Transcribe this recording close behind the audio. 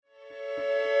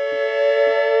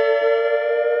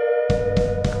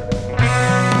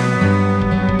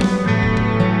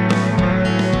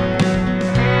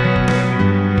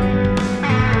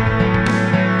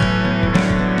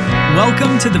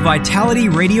Welcome to the Vitality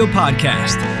Radio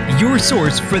Podcast, your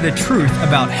source for the truth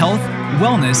about health,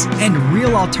 wellness, and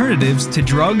real alternatives to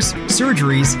drugs,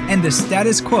 surgeries, and the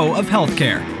status quo of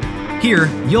healthcare. Here,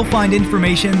 you'll find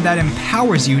information that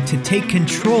empowers you to take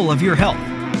control of your health.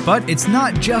 But it's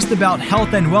not just about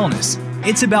health and wellness.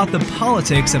 It's about the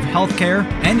politics of healthcare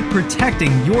and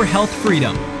protecting your health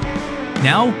freedom.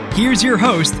 Now, here's your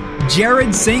host,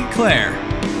 Jared St. Clair.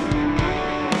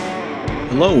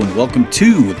 Hello and welcome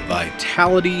to the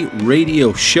Vitality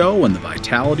Radio Show and the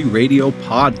Vitality Radio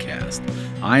Podcast.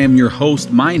 I am your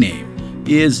host. My name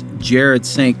is Jared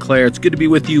St. Clair. It's good to be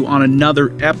with you on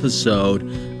another episode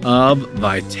of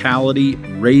Vitality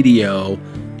Radio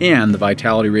and the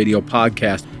Vitality Radio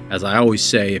Podcast. As I always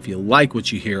say, if you like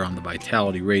what you hear on the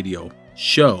Vitality Radio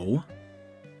Show,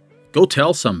 go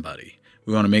tell somebody.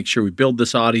 We want to make sure we build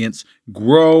this audience,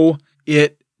 grow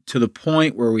it to the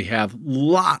point where we have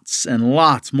lots and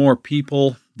lots more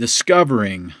people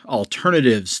discovering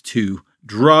alternatives to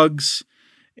drugs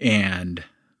and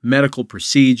medical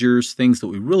procedures, things that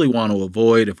we really want to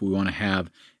avoid if we want to have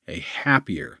a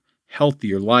happier,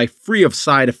 healthier life, free of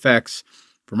side effects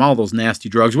from all those nasty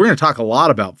drugs. We're going to talk a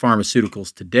lot about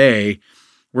pharmaceuticals today.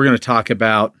 We're going to talk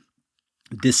about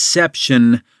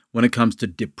deception when it comes to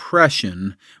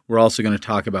depression. We're also going to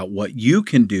talk about what you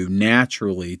can do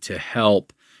naturally to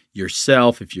help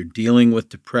yourself if you're dealing with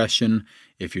depression,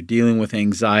 if you're dealing with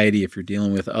anxiety, if you're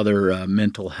dealing with other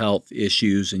mental health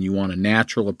issues and you want a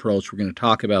natural approach. We're going to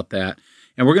talk about that.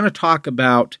 And we're going to talk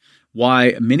about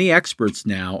why many experts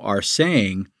now are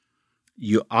saying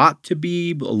you ought to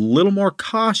be a little more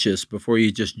cautious before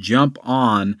you just jump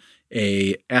on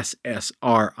a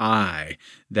SSRI.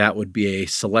 That would be a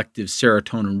selective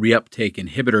serotonin reuptake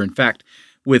inhibitor. In fact,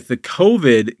 with the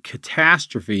COVID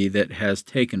catastrophe that has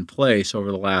taken place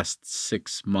over the last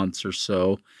 6 months or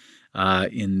so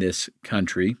in this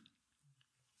country,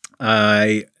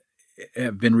 I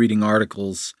have been reading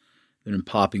articles that have been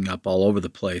popping up all over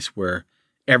the place where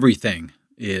everything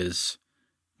is,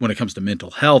 when it comes to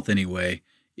mental health anyway,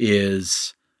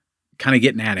 is kind of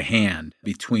getting out of hand.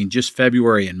 Between just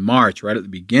February and March, right at the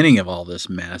beginning of all this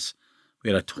mess,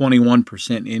 we had a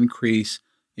 21% increase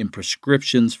in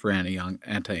prescriptions for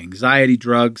anti-anxiety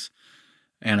drugs,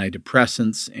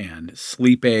 antidepressants, and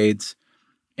sleep aids.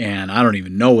 And I don't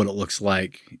even know what it looks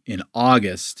like in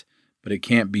August, but it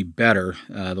can't be better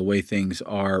the way things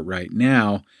are right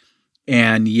now.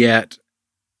 And yet,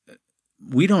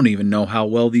 we don't even know how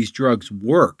well these drugs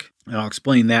work. And I'll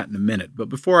explain that in a minute. But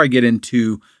before I get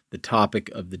into the topic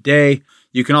of the day,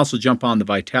 you can also jump on the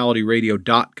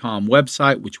vitalityradio.com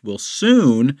website, which will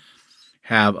soon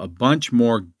have a bunch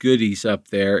more goodies up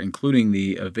there, including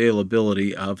the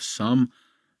availability of some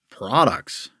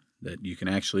products that you can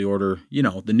actually order,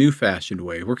 the new fashioned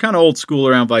way. We're kind of old school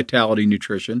around Vitality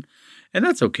Nutrition, and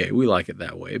that's okay. We like it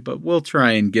that way, but we'll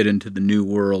try and get into the new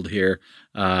world here.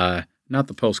 Not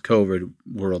the post-COVID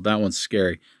world. That one's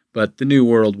scary. But the new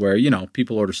world where,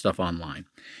 people order stuff online.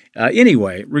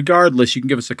 Anyway, regardless, you can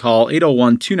give us a call,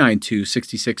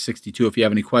 801-292-6662 if you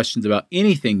have any questions about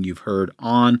anything you've heard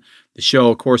on the show.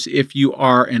 Of course, if you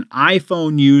are an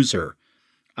iPhone user,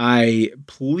 I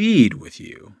plead with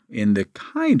you in the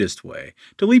kindest way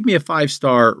to leave me a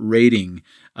 5-star rating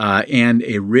and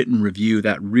a written review.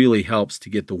 That really helps to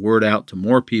get the word out to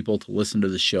more people to listen to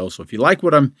the show. So if you like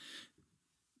what I'm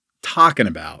talking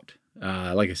about,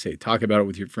 like I say, talk about it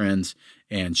with your friends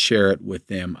and share it with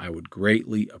them. I would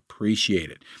greatly appreciate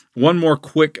it. One more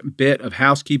quick bit of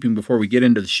housekeeping before we get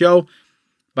into the show.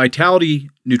 Vitality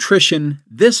Nutrition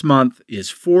this month is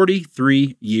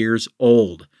 43 years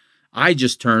old. I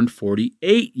just turned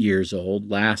 48 years old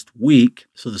last week.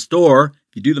 So the store,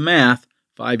 if you do the math,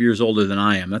 5 years older than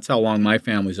I am. That's how long my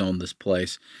family's owned this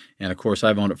place. And of course,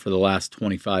 I've owned it for the last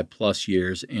 25 plus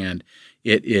years. And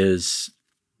it is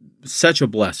such a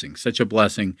blessing.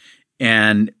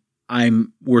 And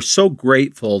we're so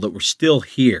grateful that we're still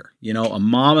here. A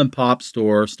mom and pop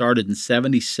store started in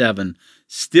 1977,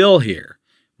 still here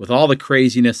with all the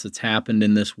craziness that's happened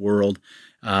in this world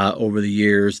over the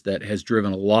years that has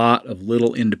driven a lot of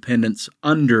little independents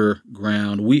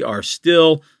underground. We are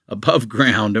still above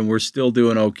ground and we're still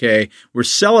doing okay. We're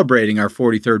celebrating our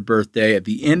 43rd birthday at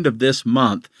the end of this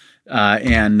month.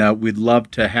 And we'd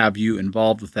love to have you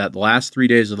involved with that. The last 3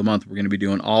 days of the month, we're going to be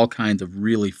doing all kinds of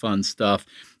really fun stuff.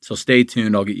 So stay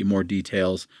tuned. I'll get you more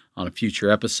details on a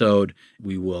future episode.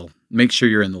 We will make sure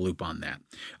you're in the loop on that.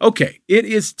 Okay, it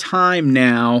is time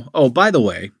now. Oh, by the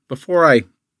way, before I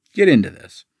get into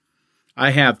this, I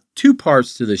have 2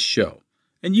 parts to this show,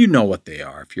 and you know what they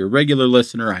are. If you're a regular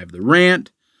listener, I have the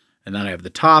rant, and then I have the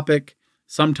topic.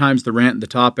 Sometimes the rant and the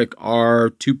topic are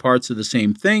two parts of the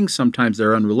same thing. Sometimes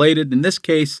they're unrelated. In this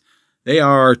case, they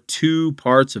are two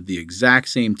parts of the exact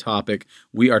same topic.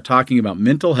 We are talking about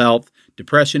mental health,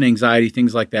 depression, anxiety,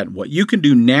 things like that, and what you can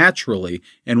do naturally,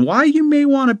 and why you may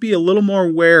want to be a little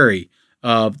more wary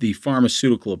of the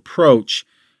pharmaceutical approach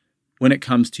when it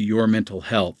comes to your mental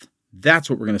health. That's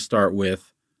what we're going to start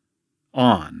with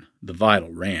on the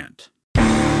Vital Rant.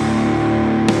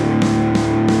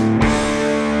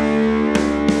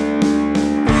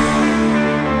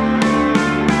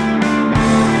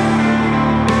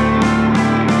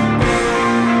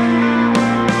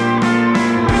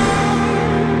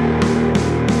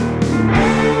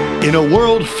 In a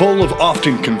world full of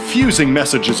often confusing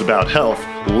messages about health,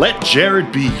 let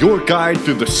Jared be your guide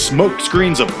through the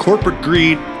smokescreens of corporate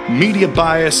greed, media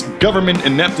bias, government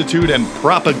ineptitude, and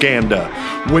propaganda.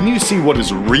 When you see what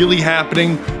is really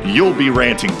happening, you'll be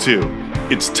ranting too.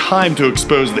 It's time to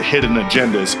expose the hidden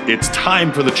agendas. It's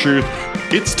time for the truth.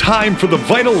 It's time for the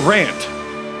Vital Rant.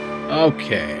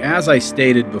 Okay, as I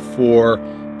stated before,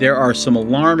 there are some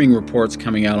alarming reports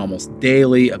coming out almost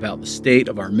daily about the state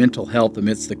of our mental health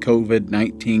amidst the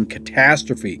COVID-19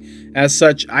 catastrophe. As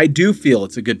such, I do feel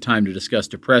it's a good time to discuss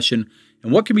depression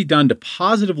and what can be done to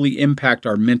positively impact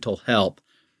our mental health,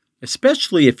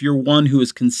 especially if you're one who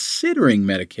is considering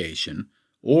medication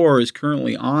or is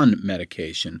currently on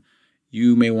medication.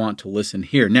 You may want to listen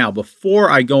here. Now,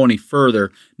 before I go any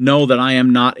further, know that I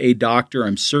am not a doctor.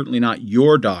 I'm certainly not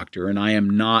your doctor, and I am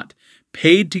not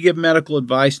paid to give medical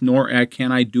advice, nor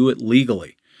can I do it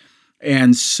legally.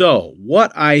 And so,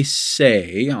 what I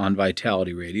say on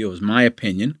Vitality Radio is my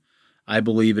opinion. I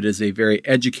believe it is a very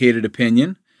educated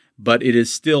opinion, but it is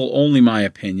still only my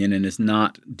opinion and is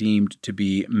not deemed to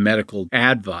be medical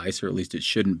advice, or at least it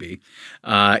shouldn't be.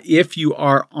 If you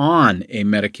are on a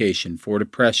medication for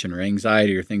depression or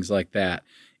anxiety or things like that,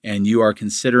 and you are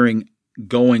considering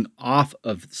going off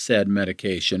of said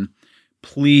medication,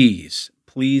 please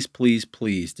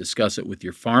discuss it with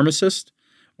your pharmacist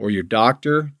or your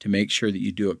doctor to make sure that you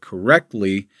do it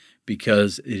correctly,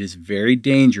 because it is very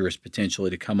dangerous potentially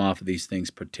to come off of these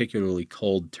things, particularly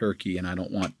cold turkey, and I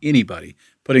don't want anybody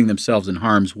putting themselves in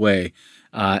harm's way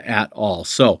at all.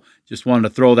 So just wanted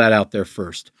to throw that out there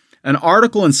first. An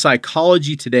article in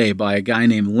Psychology Today by a guy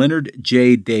named Leonard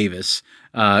J. Davis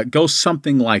goes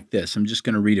something like this. I'm just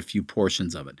going to read a few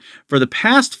portions of it. For the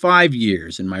past 5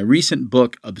 years, in my recent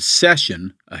book,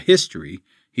 Obsession, A History,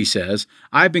 he says,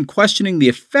 I've been questioning the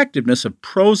effectiveness of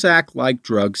Prozac-like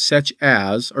drugs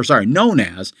known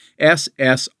as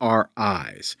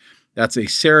SSRIs. That's a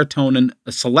selective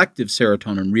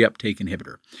serotonin reuptake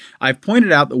inhibitor. I've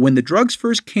pointed out that when the drugs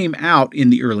first came out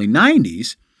in the early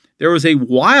 90s, there was a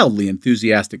wildly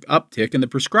enthusiastic uptick in the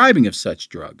prescribing of such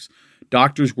drugs.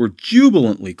 Doctors were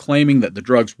jubilantly claiming that the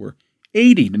drugs were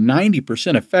 80 to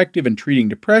 90% effective in treating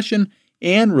depression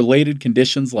and related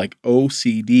conditions like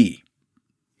OCD.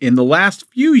 In the last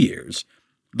few years,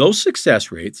 those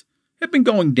success rates have been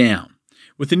going down,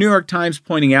 with the New York Times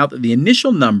pointing out that the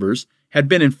initial numbers had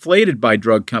been inflated by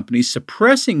drug companies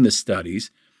suppressing the studies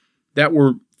that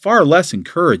were far less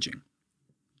encouraging.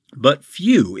 But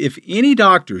few, if any,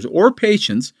 doctors or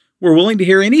patients were willing to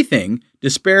hear anything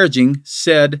disparaging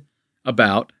said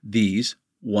about these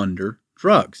wonder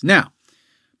drugs. Now,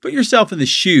 put yourself in the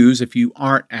shoes, if you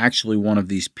aren't actually one of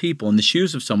these people, in the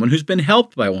shoes of someone who's been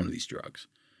helped by one of these drugs.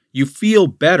 You feel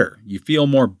better. You feel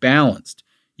more balanced.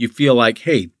 You feel like,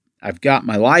 hey, I've got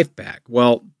my life back.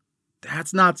 Well,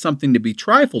 that's not something to be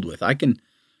trifled with. I can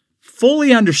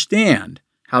fully understand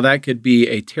how that could be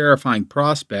a terrifying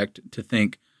prospect to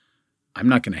think, I'm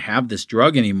not going to have this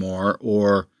drug anymore,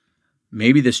 or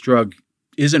maybe this drug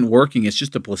isn't working, it's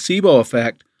just a placebo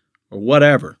effect, or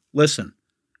whatever. Listen,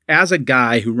 as a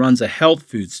guy who runs a health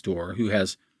food store, who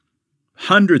has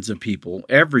hundreds of people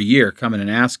every year come in and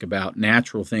ask about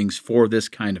natural things for this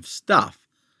kind of stuff,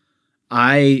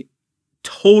 I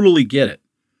totally get it.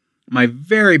 My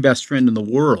very best friend in the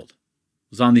world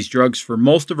was on these drugs for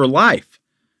most of her life.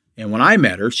 And when I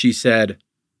met her, she said,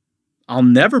 I'll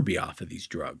never be off of these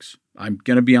drugs. I'm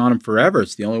going to be on them forever.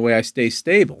 It's the only way I stay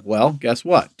stable. Well, guess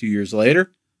what? 2 years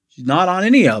later, she's not on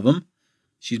any of them.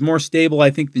 She's more stable, I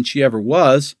think, than she ever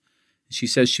was. She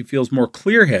says she feels more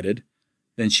clear-headed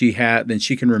than she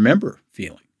can remember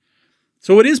feeling.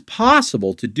 So it is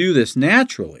possible to do this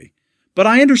naturally, but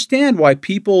I understand why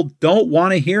people don't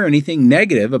want to hear anything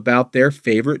negative about their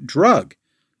favorite drug,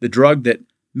 the drug that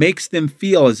makes them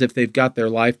feel as if they've got their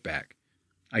life back.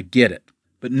 I get it.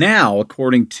 But now,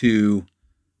 according to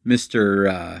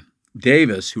Mr.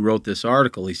 Davis, who wrote this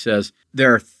article, he says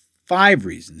there are 5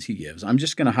 reasons he gives. I'm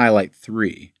just going to highlight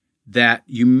 3 that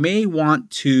you may want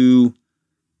to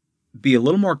be a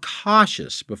little more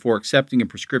cautious before accepting a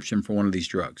prescription for one of these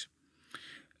drugs.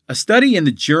 A study in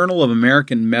the Journal of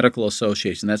American Medical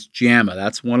Association, that's JAMA,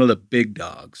 that's one of the big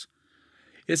dogs,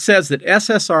 it says that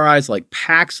SSRIs like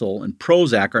Paxil and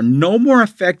Prozac are no more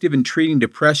effective in treating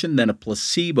depression than a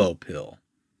placebo pill.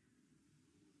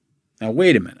 Now,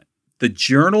 wait a minute. The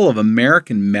Journal of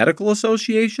American Medical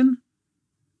Association?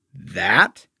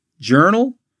 That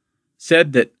journal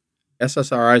said that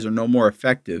SSRIs are no more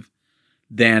effective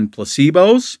than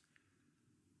placebos?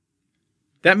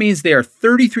 That means they are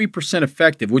 33%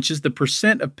 effective, which is the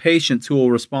percent of patients who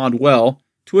will respond well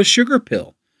to a sugar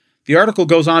pill. The article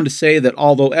goes on to say that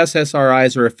although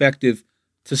SSRIs are effective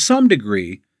to some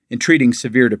degree in treating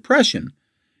severe depression,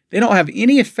 they don't have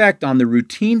any effect on the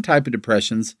routine type of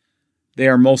depressions they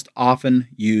are most often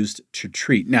used to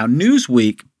treat. Now,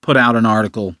 Newsweek put out an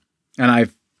article, and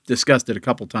I've discussed it a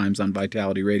couple times on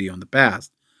Vitality Radio in the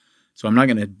past, so I'm not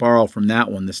going to borrow from that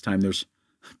one this time. There's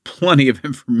plenty of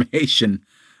information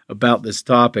about this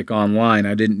topic online.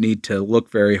 I didn't need to look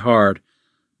very hard,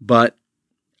 but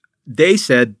they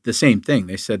said the same thing.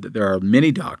 They said that there are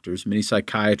many doctors, many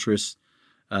psychiatrists,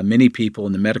 many people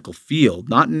in the medical field,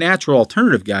 not natural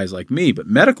alternative guys like me, but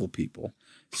medical people,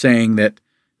 saying that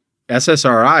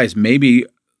SSRIs maybe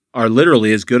are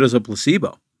literally as good as a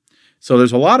placebo. So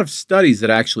there's a lot of studies that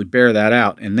actually bear that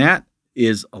out, and that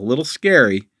is a little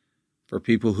scary for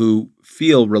people who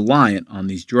feel reliant on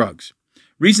these drugs.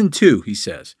 Reason 2, he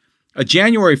says, a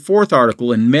January 4th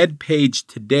article in MedPage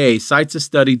Today cites a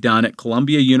study done at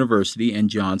Columbia University and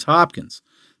Johns Hopkins.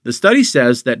 The study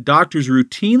says that doctors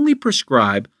routinely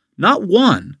prescribe not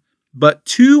 1, but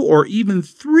 2 or even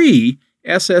 3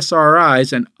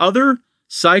 SSRIs and other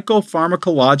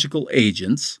psychopharmacological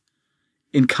agents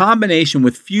in combination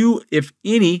with few, if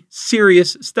any,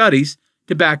 serious studies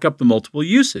to back up the multiple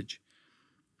usage.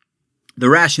 The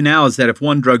rationale is that if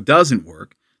one drug doesn't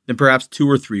work, then perhaps 2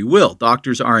 or 3 will.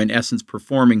 Doctors are, in essence,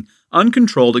 performing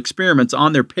uncontrolled experiments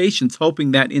on their patients,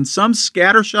 hoping that in some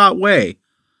scattershot way,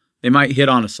 they might hit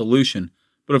on a solution.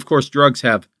 But of course, drugs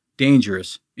have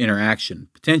dangerous interaction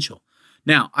potential.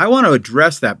 Now, I want to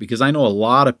address that because I know a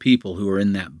lot of people who are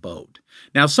in that boat.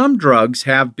 Now, some drugs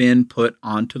have been put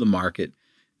onto the market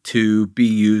to be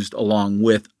used along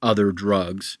with other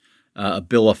drugs.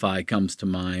 Abilify comes to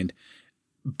mind.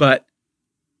 But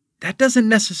that doesn't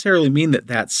necessarily mean that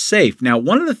that's safe. Now,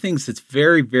 one of the things that's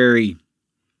very, very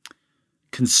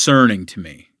concerning to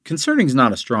me, concerning is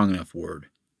not a strong enough word.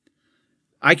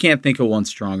 I can't think of one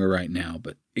stronger right now,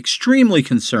 but extremely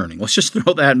concerning, let's just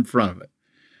throw that in front of it,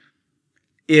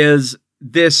 is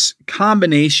this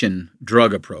combination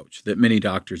drug approach that many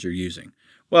doctors are using.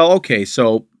 Well, okay,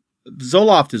 so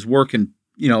Zoloft is working,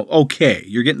 okay,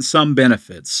 you're getting some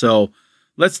benefits. So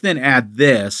let's then add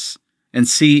this and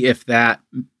see if that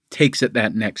takes it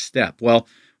that next step. Well,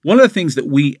 one of the things that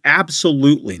we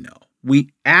absolutely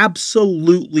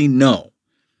know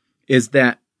is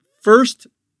that first,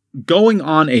 going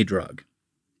on a drug,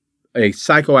 a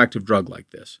psychoactive drug like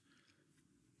this,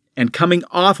 and coming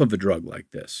off of a drug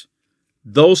like this,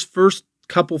 those first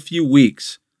few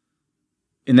weeks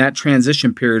in that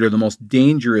transition period are the most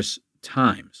dangerous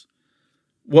times.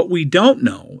 What we don't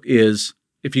know is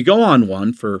if you go on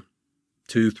one for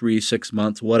 2, 3, 6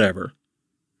 months, whatever,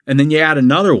 and then you add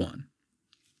another one,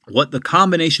 what the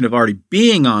combination of already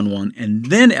being on one and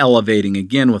then elevating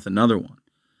again with another one.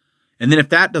 And then if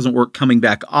that doesn't work, coming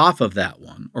back off of that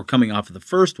one or coming off of the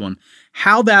first one,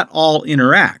 how that all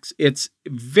interacts. It's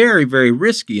very, very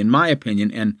risky in my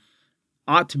opinion and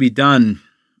ought to be done,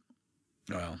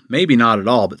 well, maybe not at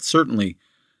all, but certainly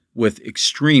with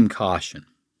extreme caution.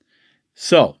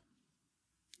 So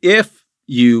if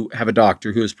you have a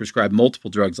doctor who has prescribed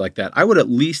multiple drugs like that, I would at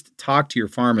least talk to your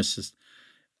pharmacist.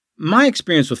 My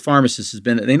experience with pharmacists has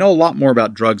been that they know a lot more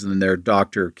about drugs than their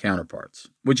doctor counterparts,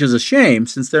 which is a shame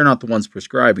since they're not the ones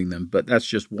prescribing them, but that's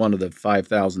just one of the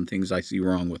 5,000 things I see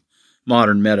wrong with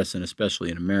modern medicine,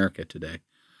 especially in America today.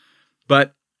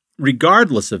 But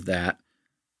regardless of that,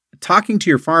 talking to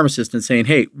your pharmacist and saying,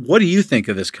 hey, what do you think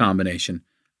of this combination?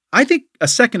 I think a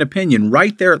second opinion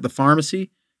right there at the pharmacy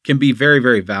can be very,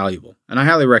 very valuable, and I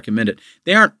highly recommend it.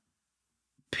 They aren't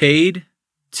paid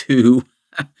to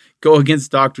go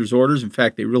against doctor's orders. In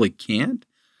fact, they really can't,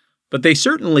 but they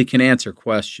certainly can answer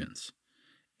questions,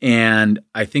 and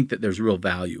I think that there's real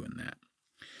value in that.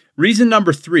 Reason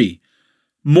number 3,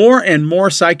 more and more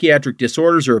psychiatric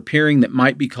disorders are appearing that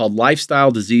might be called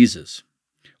lifestyle diseases.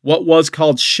 What was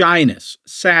called shyness,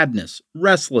 sadness,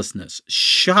 restlessness,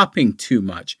 shopping too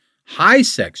much, high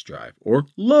sex drive or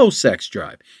low sex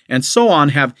drive, and so on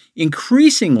have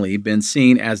increasingly been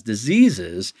seen as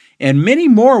diseases, and many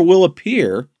more will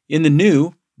appear in the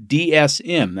new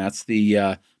DSM. That's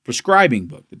the prescribing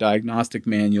book, the Diagnostic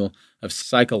Manual of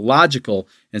Psychological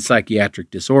and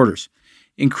Psychiatric Disorders.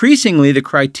 Increasingly, the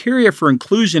criteria for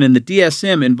inclusion in the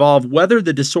DSM involve whether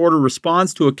the disorder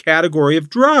responds to a category of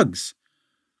drugs.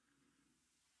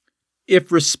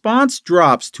 If response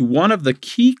drops to one of the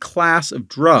key class of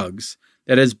drugs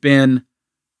that has been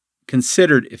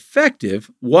considered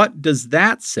effective, what does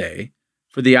that say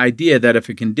for the idea that if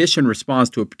a condition responds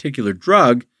to a particular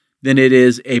drug, then it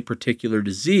is a particular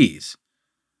disease?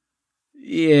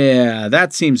 Yeah,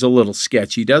 that seems a little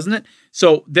sketchy, doesn't it?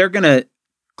 So they're going to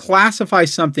classify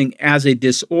something as a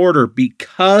disorder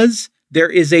because there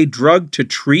is a drug to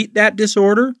treat that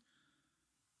disorder?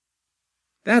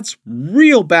 That's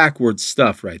real backwards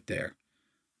stuff right there.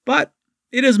 But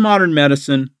it is modern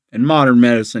medicine, and modern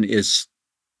medicine is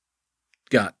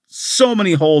got so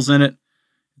many holes in it,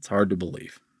 it's hard to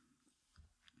believe.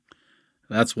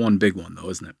 That's one big one, though,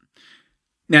 isn't it?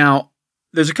 Now,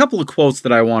 there's a couple of quotes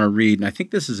that I want to read, and I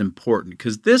think this is important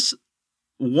because this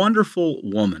wonderful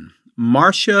woman,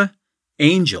 Marcia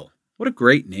Angel, what a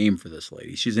great name for this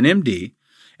lady. She's an MD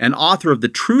and author of The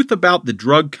Truth About the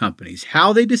Drug Companies,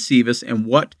 How They Deceive Us and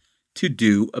What to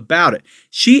Do About It.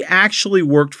 She actually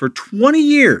worked for 20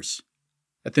 years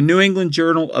at the New England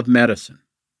Journal of Medicine.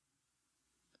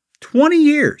 20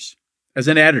 years as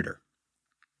an editor.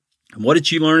 And what did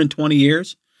she learn in 20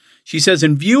 years? She says,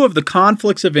 in view of the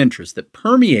conflicts of interest that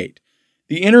permeate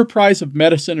the enterprise of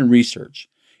medicine and research,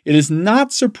 it is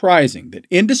not surprising that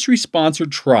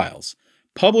industry-sponsored trials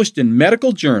published in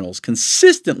medical journals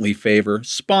consistently favor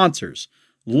sponsors,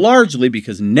 largely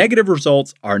because negative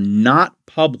results are not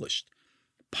published.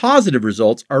 Positive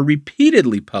results are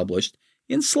repeatedly published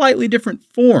in slightly different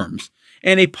forms,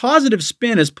 and a positive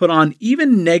spin is put on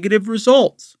even negative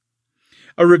results.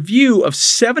 A review of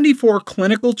 74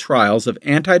 clinical trials of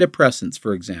antidepressants,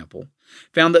 for example,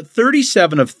 found that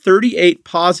 37 of 38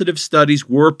 positive studies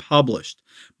were published,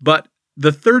 but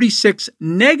the 36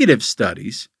 negative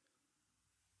studies,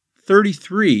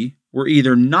 33 were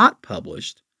either not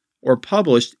published or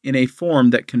published in a form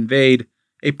that conveyed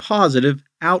a positive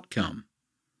outcome.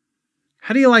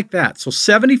 How do you like that? So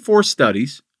 74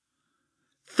 studies,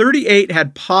 38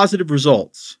 had positive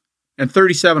results, and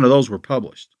 37 of those were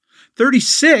published.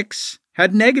 36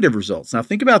 had negative results. Now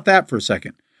think about that for a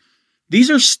second.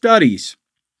 These are studies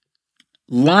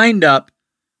lined up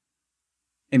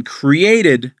and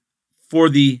created for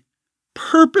the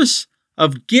purpose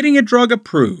of getting a drug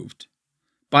approved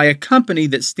by a company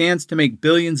that stands to make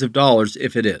billions of dollars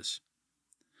if it is.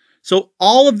 So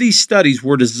all of these studies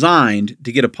were designed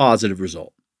to get a positive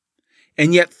result.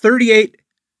 And yet 38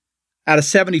 out of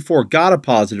 74 got a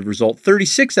positive result.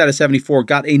 36 out of 74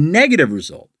 got a negative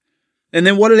result. And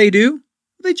then what do?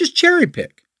 They just cherry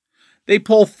pick. They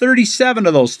pull 37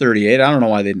 of those 38. I don't know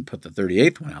why they didn't put the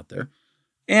 38th one out there.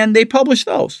 And they publish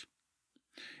those.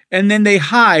 And then they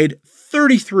hide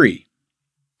 33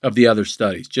 of the other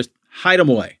studies. Just hide them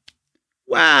away.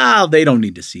 Wow, they don't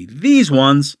need to see these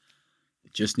ones.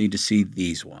 They just need to see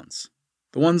these ones.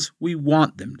 The ones we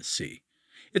want them to see.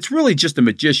 It's really just a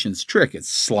magician's trick. It's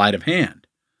sleight of hand.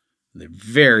 They're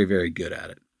very, very good at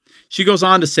it. She goes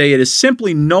on to say, it is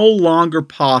simply no longer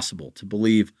possible to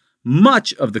believe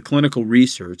much of the clinical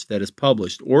research that is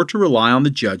published or to rely on the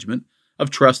judgment of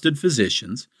trusted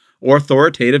physicians or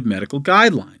authoritative medical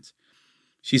guidelines.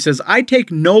 She says, I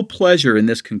take no pleasure in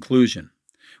this conclusion,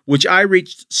 which I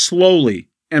reached slowly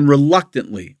and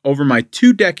reluctantly over my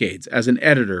 2 decades as an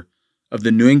editor of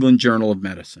the New England Journal of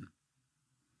Medicine.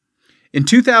 In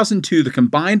 2002, the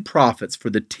combined profits for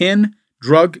the 10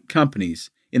 drug companies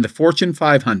in the Fortune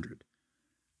 500,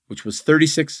 which was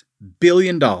 $36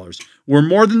 billion, were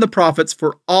more than the profits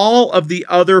for all of the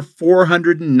other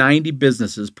 490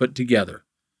 businesses put together.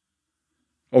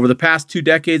 Over the past 2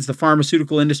 decades, the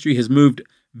pharmaceutical industry has moved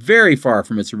very far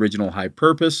from its original high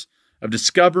purpose of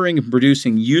discovering and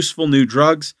producing useful new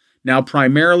drugs, now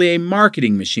primarily a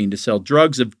marketing machine to sell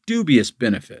drugs of dubious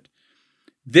benefit.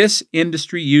 This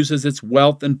industry uses its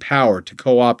wealth and power to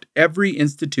co-opt every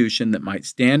institution that might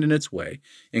stand in its way,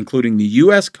 including the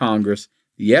U.S. Congress,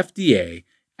 the FDA,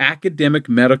 academic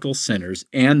medical centers,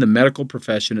 and the medical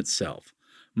profession itself.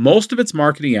 Most of its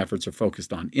marketing efforts are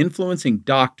focused on influencing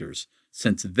doctors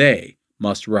since they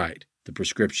must write the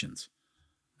prescriptions.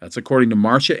 That's according to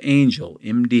Marcia Angel,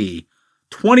 MD,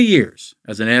 20 years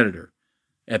as an editor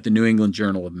at the New England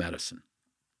Journal of Medicine.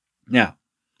 Now,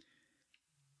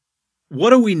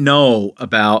 what do we know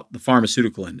about the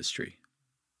pharmaceutical industry?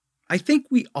 I think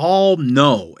we all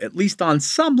know, at least on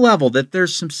some level, that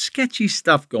there's some sketchy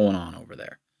stuff going on over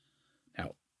there.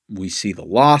 Now, we see the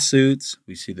lawsuits,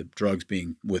 we see the drugs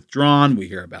being withdrawn, we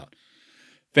hear about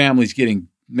families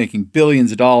making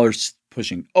billions of dollars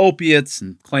pushing opiates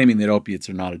and claiming that opiates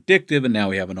are not addictive, and now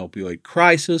we have an opioid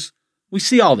crisis. We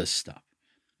see all this stuff.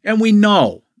 And we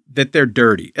know that they're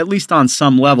dirty, at least on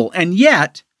some level. And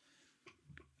yet,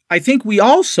 I think we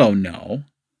also know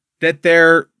that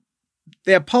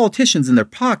they have politicians in their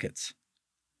pockets.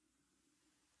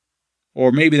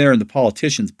 Or maybe they're in the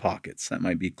politicians' pockets. That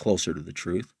might be closer to the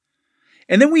truth.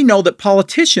 And then we know that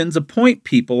politicians appoint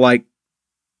people like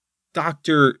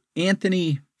Dr.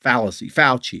 Anthony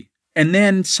Fauci. And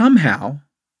then somehow,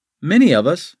 many of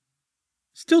us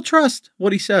still trust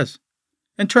what he says.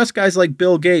 And trust guys like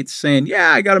Bill Gates saying,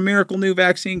 yeah, I got a miracle new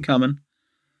vaccine coming.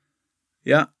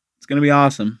 Yeah, it's going to be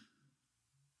awesome.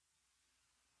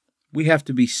 We have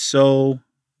to be so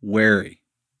wary.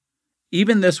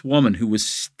 Even this woman who was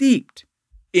steeped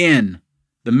in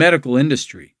the medical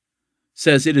industry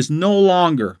says it is no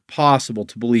longer possible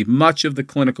to believe much of the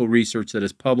clinical research that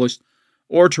is published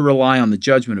or to rely on the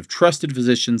judgment of trusted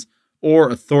physicians or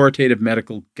authoritative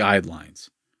medical guidelines.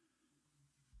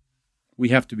 We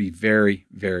have to be very,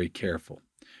 very careful.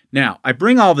 Now, I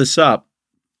bring all this up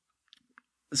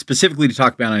specifically to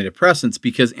talk about antidepressants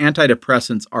because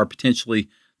antidepressants are potentially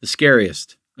the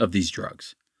scariest of these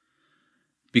drugs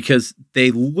because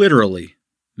they literally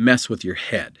mess with your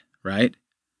head, right?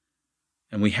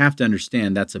 And we have to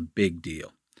understand that's a big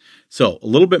deal. So a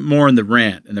little bit more in the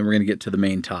rant, and then we're going to get to the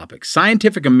main topic.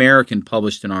 Scientific American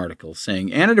published an article saying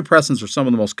antidepressants are some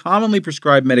of the most commonly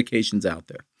prescribed medications out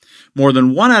there. More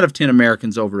than 1 out of 10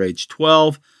 Americans over age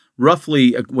 12,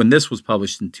 roughly, when this was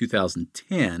published in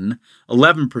 2010,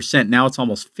 11%, now it's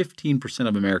almost 15%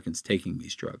 of Americans taking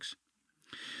these drugs.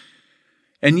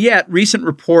 And yet, recent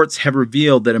reports have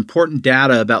revealed that important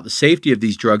data about the safety of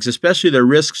these drugs, especially their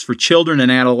risks for children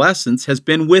and adolescents, has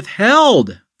been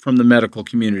withheld from the medical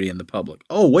community and the public.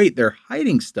 Oh, wait, they're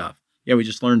hiding stuff. Yeah, we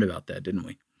just learned about that, didn't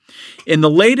we? In the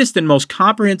latest and most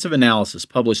comprehensive analysis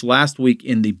published last week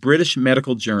in the British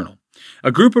Medical Journal,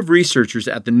 a group of researchers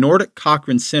at the Nordic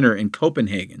Cochrane Center in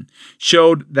Copenhagen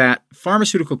showed that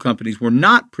pharmaceutical companies were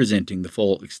not presenting the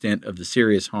full extent of the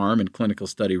serious harm in clinical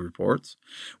study reports,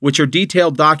 which are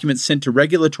detailed documents sent to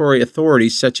regulatory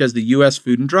authorities such as the U.S.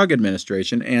 Food and Drug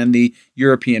Administration and the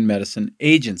European Medicine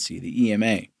Agency, the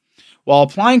EMA. While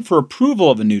applying for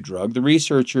approval of a new drug, the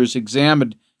researchers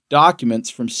examined documents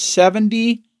from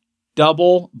 70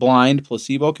 double-blind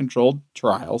placebo-controlled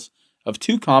trials of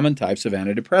 2 common types of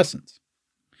antidepressants,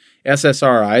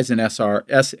 SSRIs and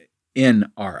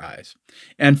SNRIs,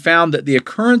 and found that the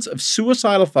occurrence of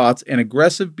suicidal thoughts and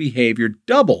aggressive behavior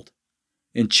doubled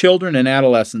in children and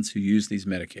adolescents who use these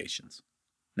medications.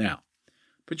 Now,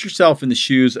 put yourself in the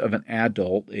shoes of an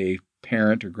adult, a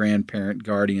parent or grandparent,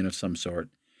 guardian of some sort.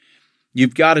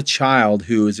 You've got a child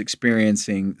who is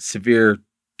experiencing severe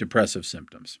depressive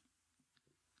symptoms.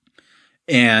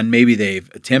 And maybe they've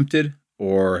attempted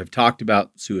or have talked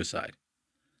about suicide.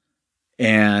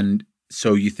 And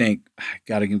so you think, I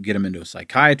got to get them into a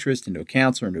psychiatrist, into a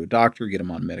counselor, into a doctor, get them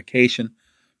on medication,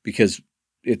 because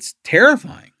it's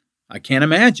terrifying. I can't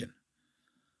imagine.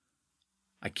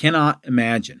 I cannot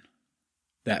imagine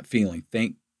that feeling.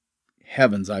 Thank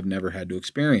heavens I've never had to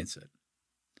experience it.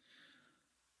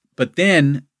 But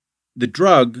then the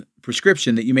drug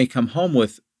prescription that you may come home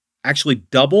with actually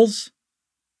doubles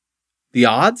the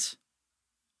odds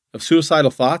of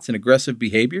suicidal thoughts and aggressive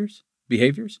behaviors?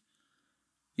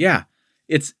 Yeah,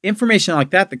 it's information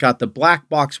like that got the black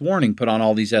box warning put on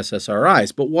all these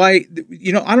SSRIs. But why,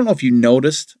 I don't know if you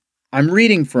noticed, I'm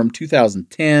reading from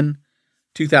 2010,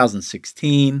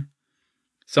 2016.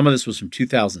 Some of this was from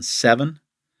 2007.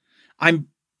 I'm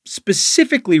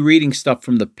specifically reading stuff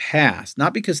from the past,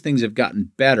 not because things have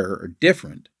gotten better or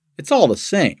different. It's all the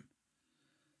same.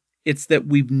 It's that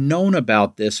we've known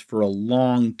about this for a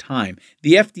long time.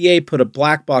 The FDA put a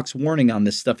black box warning on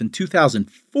this stuff in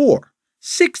 2004,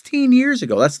 16 years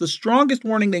ago. That's the strongest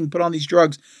warning they can put on these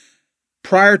drugs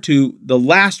prior to the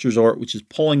last resort, which is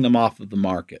pulling them off of the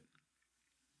market.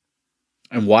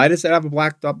 And why does that have a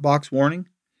black box warning?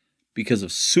 Because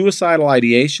of suicidal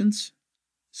ideations,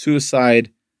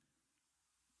 suicide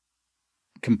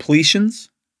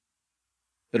completions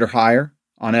that are higher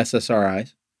on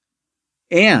SSRIs,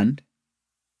 and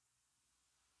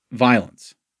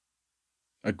violence,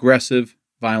 aggressive,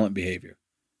 violent behavior.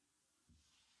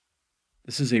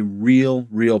 This is a real,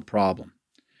 real problem.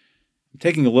 I'm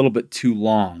taking a little bit too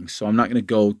long, so I'm not going to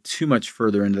go too much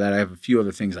further into that. I have a few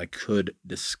other things I could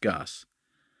discuss.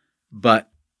 But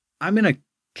I'm going to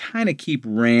kind of keep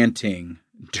ranting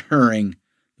during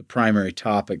the primary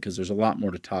topic because there's a lot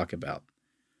more to talk about.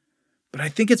 But I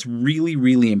think it's really,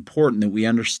 really important that we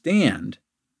understand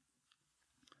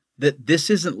that this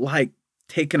isn't like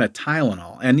taken a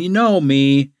Tylenol. And you know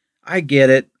me, I get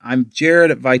it. I'm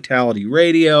Jared at Vitality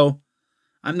Radio.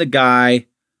 I'm the guy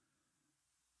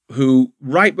who,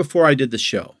 right before I did the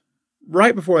show,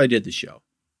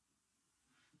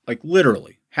 like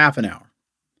literally half an hour,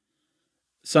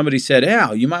 somebody said,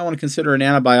 Al, you might want to consider an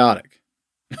antibiotic.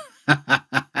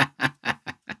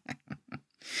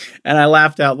 And I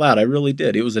laughed out loud. I really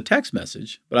did. It was a text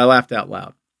message, but I laughed out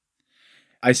loud.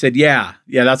 I said, yeah,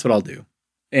 that's what I'll do.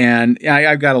 And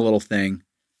I've got a little thing,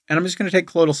 and I'm just going to take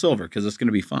colloidal silver because it's going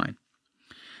to be fine.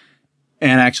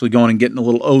 And actually going and getting a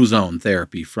little ozone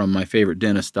therapy from my favorite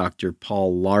dentist, Dr.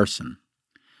 Paul Larson.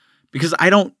 Because I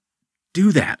don't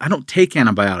do that. I don't take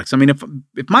antibiotics. I mean, if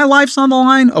my life's on the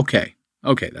line, okay,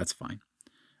 that's fine.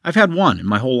 I've had one in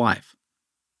my whole life.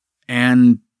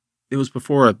 And it was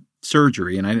before a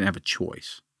surgery, and I didn't have a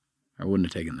choice. I wouldn't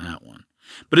have taken that one.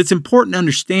 But it's important to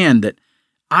understand that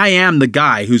I am the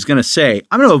guy who's going to say,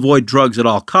 I'm going to avoid drugs at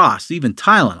all costs, even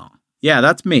Tylenol. Yeah,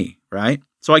 that's me, right?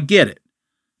 So I get it.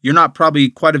 You're not probably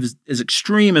quite as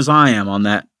extreme as I am on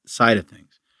that side of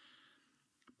things.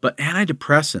 But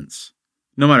antidepressants,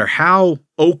 no matter how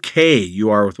okay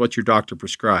you are with what your doctor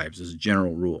prescribes as a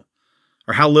general rule,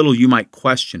 or how little you might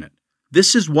question it,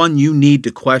 this is one you need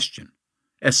to question,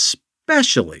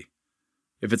 especially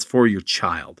if it's for your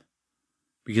child,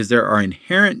 because there are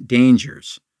inherent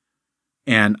dangers.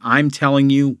 And I'm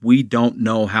telling you, we don't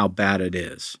know how bad it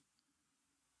is.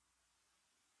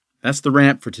 That's the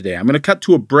rant for today. I'm going to cut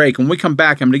to a break. When we come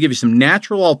back, I'm going to give you some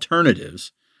natural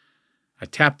alternatives. I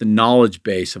tapped the knowledge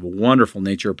base of a wonderful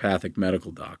naturopathic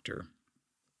medical doctor.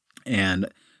 And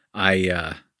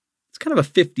it's kind of a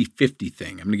 50-50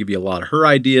 thing. I'm going to give you a lot of her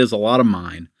ideas, a lot of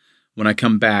mine, when I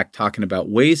come back talking about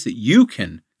ways that you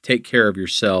can take care of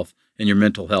yourself and your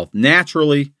mental health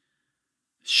naturally,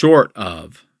 short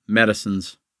of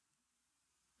medicines,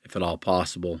 if at all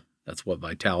possible. That's what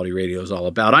Vitality Radio is all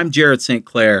about. I'm Jared St.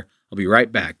 Clair. I'll be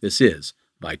right back. This is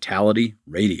Vitality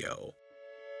Radio.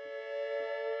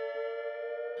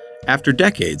 After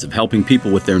decades of helping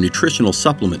people with their nutritional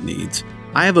supplement needs,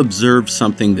 I have observed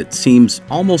something that seems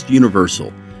almost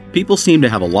universal. People seem to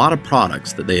have a lot of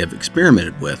products that they have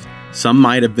experimented with. Some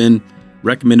might have been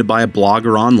recommended by a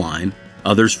blogger online,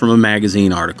 others from a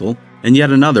magazine article, and yet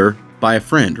another by a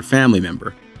friend or family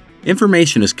member.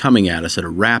 Information is coming at us at a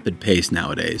rapid pace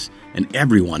nowadays, and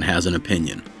everyone has an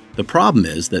opinion. The problem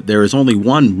is that there is only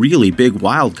one really big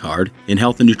wild card in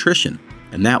health and nutrition,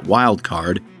 and that wild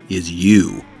card is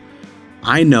you.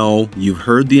 I know you've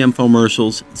heard the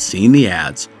infomercials, seen the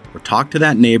ads, or talked to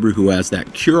that neighbor who has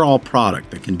that cure-all product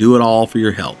that can do it all for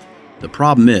your health. The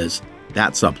problem is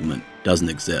that supplement doesn't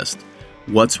exist.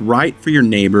 What's right for your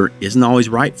neighbor isn't always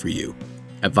right for you.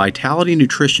 At Vitality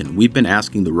Nutrition, we've been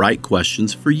asking the right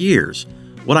questions for years.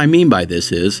 What I mean by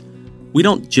this is, we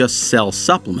don't just sell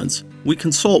supplements, we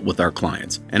consult with our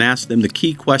clients and ask them the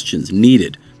key questions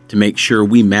needed to make sure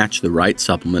we match the right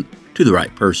supplement to the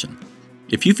right person.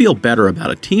 If you feel better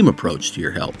about a team approach to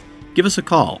your health, give us a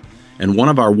call, and one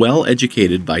of our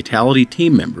well-educated Vitality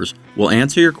team members will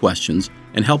answer your questions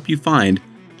and help you find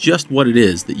just what it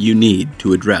is that you need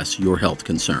to address your health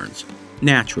concerns,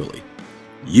 naturally.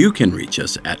 You can reach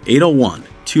us at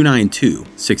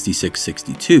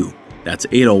 801-292-6662. That's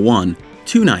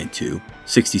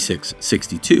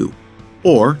 801-292-6662.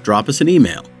 Or drop us an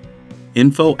email,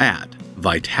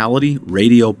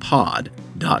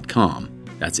 info@vitalityradiopod.com.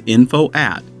 That's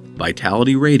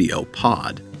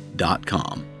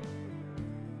info@vitalityradiopod.com.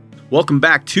 Welcome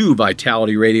back to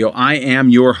Vitality Radio. I am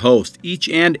your host. Each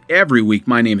and every week,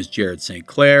 my name is Jared St.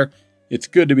 Clair. It's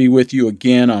good to be with you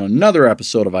again on another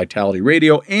episode of Vitality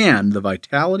Radio and the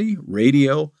Vitality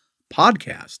Radio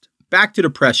podcast. Back to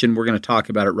depression. We're going to talk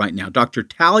about it right now. Dr.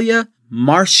 Talia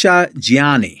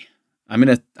Marchegiani.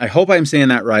 I hope I'm saying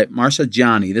that right.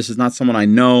 Marchegiani. This is not someone I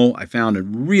know. I found a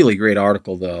really great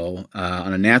article, though,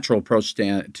 on a natural approach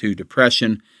to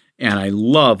depression. And I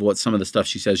love what some of the stuff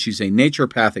she says. She's a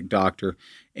naturopathic doctor,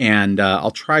 and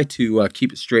I'll try to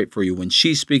keep it straight for you when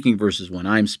she's speaking versus when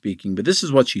I'm speaking. But this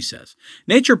is what she says.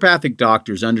 Naturopathic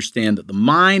doctors understand that the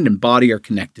mind and body are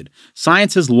connected.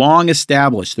 Science has long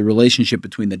established the relationship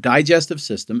between the digestive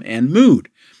system and mood,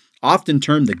 often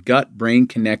termed the gut-brain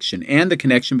connection, and the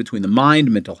connection between the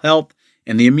mind, mental health,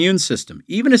 and the immune system,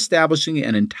 even establishing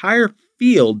an entire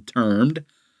field termed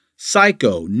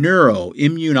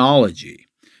psychoneuroimmunology,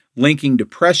 linking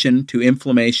depression to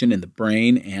inflammation in the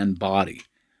brain and body.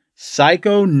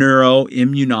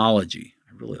 Psychoneuroimmunology.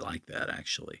 I really like that,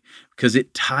 actually, because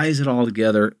it ties it all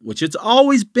together, which it's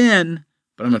always been,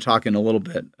 but I'm going to talk in a little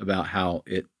bit about how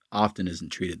it often isn't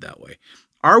treated that way.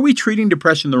 Are we treating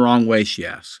depression the wrong way, she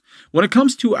asks. When it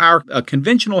comes to our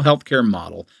conventional healthcare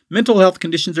model, mental health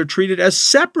conditions are treated as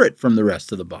separate from the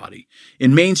rest of the body.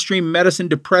 In mainstream medicine,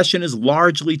 depression is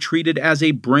largely treated as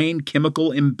a brain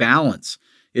chemical imbalance.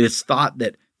 It is thought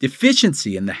that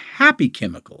deficiency in the happy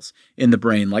chemicals in the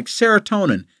brain, like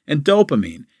serotonin and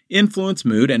dopamine, influence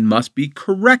mood and must be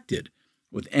corrected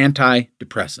with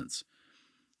antidepressants.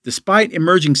 Despite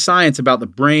emerging science about the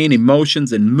brain,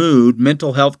 emotions, and mood,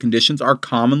 mental health conditions are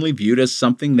commonly viewed as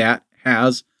something that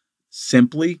has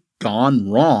simply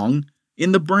gone wrong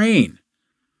in the brain.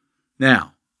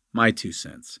 Now, my 2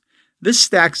 cents. This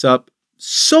stacks up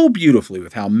so beautifully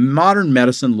with how modern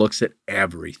medicine looks at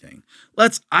everything.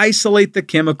 Let's isolate the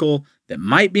chemical that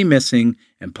might be missing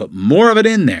and put more of it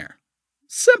in there.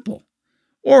 Simple.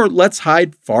 Or let's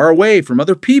hide far away from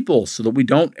other people so that we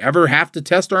don't ever have to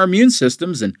test our immune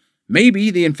systems and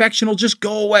maybe the infection will just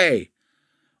go away.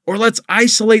 Or let's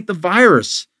isolate the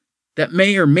virus that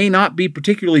may or may not be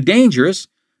particularly dangerous,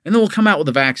 and then we'll come out with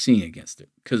a vaccine against it,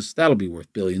 because that'll be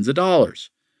worth billions of dollars.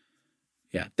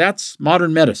 Yeah, that's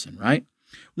modern medicine, right?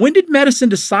 When did medicine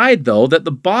decide, though, that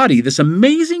the body, this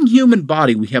amazing human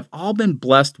body we have all been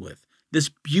blessed with, this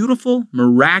beautiful,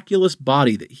 miraculous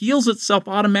body that heals itself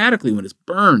automatically when it's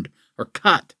burned or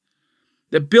cut,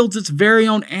 that builds its very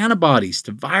own antibodies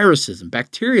to viruses and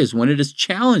bacteria when it is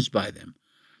challenged by them,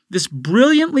 this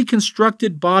brilliantly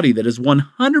constructed body that is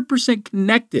 100%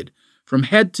 connected from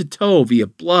head to toe via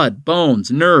blood, bones,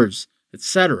 nerves,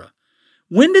 etc.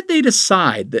 When did they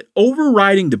decide that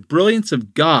overriding the brilliance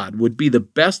of God would be the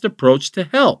best approach to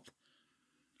health?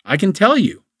 I can tell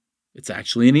you, it's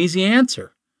actually an easy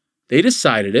answer. They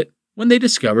decided it when they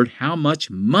discovered how much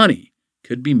money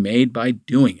could be made by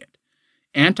doing it.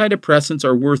 Antidepressants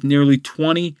are worth nearly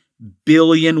 $20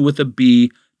 billion with a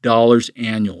B dollars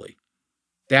annually.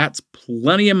 That's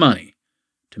plenty of money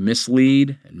to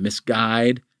mislead and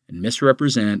misguide and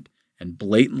misrepresent and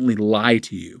blatantly lie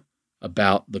to you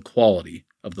about the quality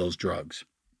of those drugs.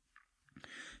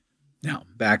 Now,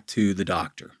 back to the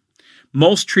doctor.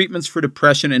 Most treatments for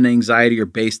depression and anxiety are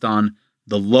based on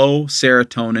the low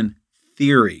serotonin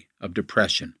theory of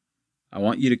depression. I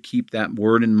want you to keep that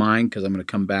word in mind because I'm going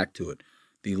to come back to it.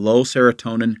 The low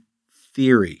serotonin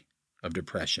theory of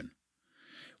depression,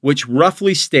 which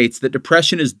roughly states that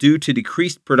depression is due to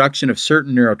decreased production of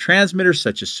certain neurotransmitters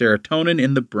such as serotonin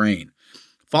in the brain.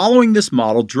 Following this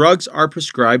model, drugs are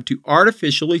prescribed to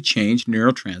artificially change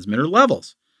neurotransmitter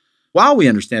levels. While we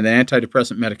understand that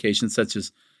antidepressant medications such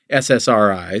as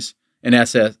SSRIs and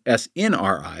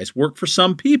SNRIs work for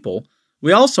some people,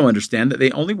 we also understand that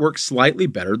they only work slightly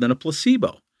better than a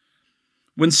placebo.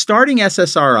 When starting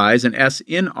SSRIs and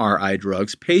SNRI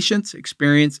drugs, patients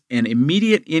experience an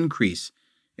immediate increase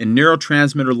in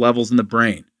neurotransmitter levels in the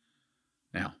brain.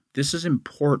 Now, this is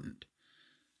important.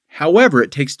 However,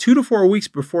 it takes 2 to 4 weeks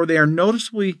before they are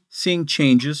noticeably seeing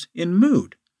changes in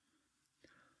mood.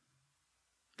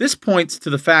 This points to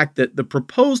the fact that the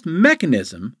proposed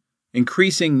mechanism,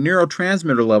 increasing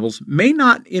neurotransmitter levels, may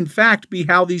not in fact be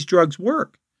how these drugs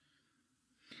work.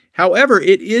 However,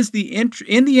 it is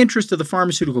in the interest of the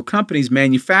pharmaceutical companies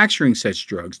manufacturing such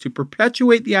drugs to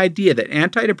perpetuate the idea that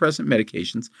antidepressant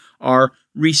medications are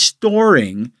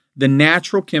restoring the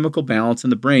natural chemical balance in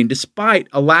the brain, despite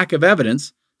a lack of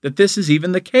evidence that this is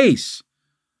even the case.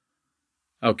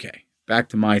 Okay, back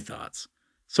to my thoughts.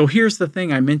 So here's the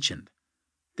thing I mentioned.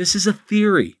 This is a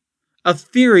theory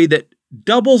that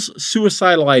doubles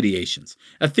suicidal ideations,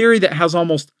 a theory that has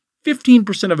almost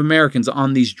 15% of Americans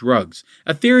on these drugs,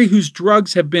 a theory whose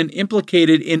drugs have been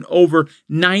implicated in over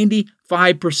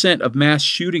 95% of mass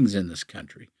shootings in this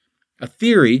country, a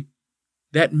theory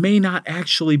that may not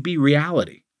actually be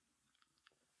reality.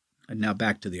 And now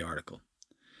back to the article.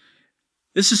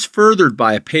 This is furthered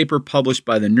by a paper published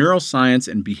by the Neuroscience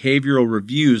and Behavioral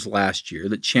Reviews last year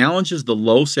that challenges the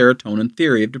low serotonin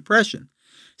theory of depression,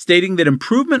 stating that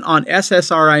improvement on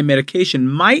SSRI medication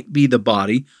might be the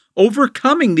body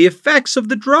overcoming the effects of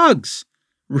the drugs,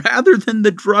 rather than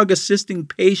the drug assisting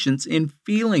patients in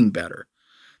feeling better.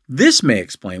 This may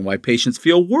explain why patients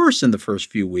feel worse in the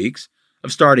first few weeks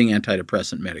of starting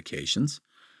antidepressant medications.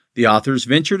 The authors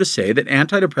venture to say that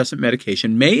antidepressant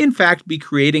medication may in fact be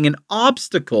creating an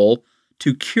obstacle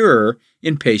to cure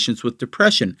in patients with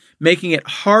depression, making it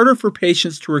harder for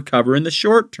patients to recover in the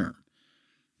short term.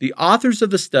 The authors of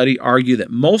the study argue that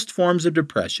most forms of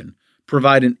depression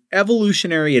provide an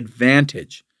evolutionary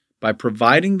advantage by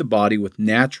providing the body with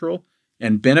natural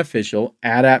and beneficial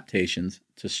adaptations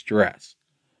to stress.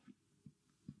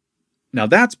 Now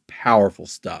that's powerful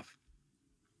stuff.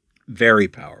 Very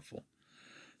powerful.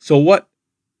 So what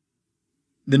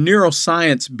the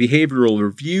Neuroscience Behavioral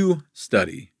Review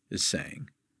study is saying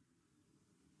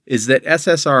is that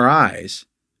SSRIs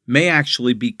may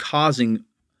actually be causing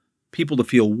people to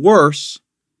feel worse,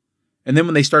 and then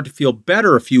when they start to feel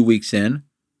better a few weeks in,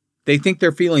 they think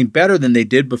they're feeling better than they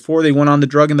did before they went on the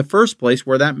drug in the first place,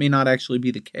 where that may not actually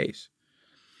be the case.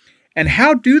 And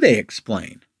how do they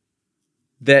explain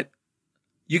that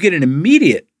you get an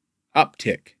immediate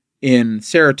uptick in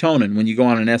serotonin when you go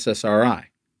on an SSRI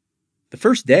the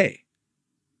first day,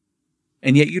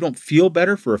 and yet you don't feel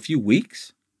better for a few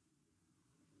weeks?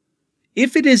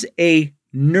 If it is a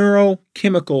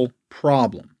neurochemical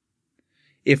problem,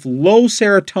 if low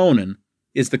serotonin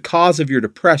is the cause of your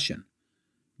depression,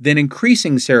 then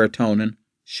increasing serotonin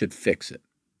should fix it.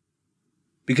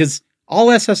 Because all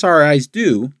SSRIs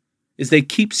do is they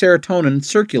keep serotonin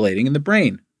circulating in the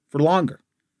brain for longer.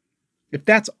 If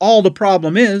that's all the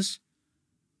problem is,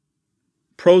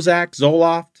 Prozac,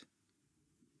 Zoloft,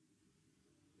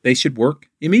 they should work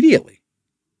immediately.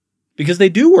 Because they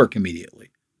do work immediately.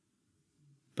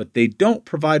 But they don't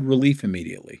provide relief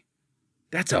immediately.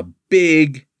 That's a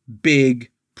big,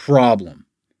 big problem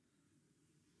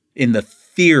in the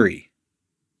theory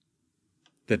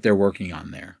that they're working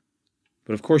on there.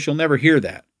 But of course, you'll never hear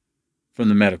that from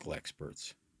the medical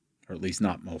experts, or at least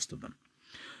not most of them.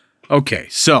 Okay,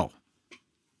 so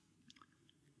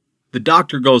the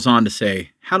doctor goes on to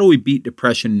say, how do we beat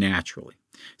depression naturally?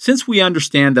 Since we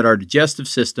understand that our digestive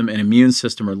system and immune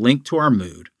system are linked to our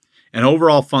mood and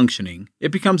overall functioning,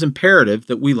 it becomes imperative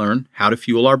that we learn how to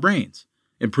fuel our brains,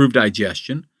 improve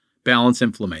digestion, balance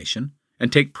inflammation,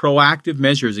 and take proactive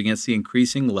measures against the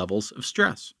increasing levels of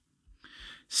stress.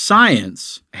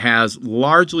 Science has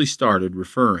largely started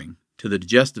referring to the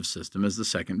digestive system as the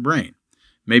second brain.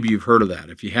 Maybe you've heard of that.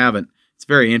 If you haven't, it's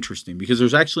very interesting because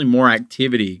there's actually more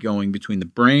activity going between the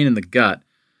brain and the gut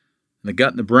and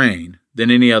the brain, than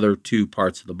any other two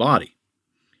parts of the body.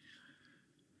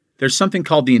 There's something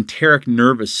called the enteric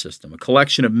nervous system, a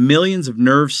collection of millions of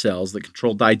nerve cells that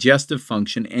control digestive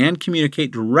function and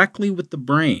communicate directly with the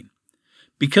brain.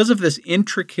 Because of this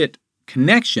intricate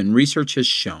connection, research has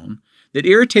shown that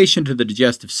irritation to the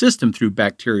digestive system through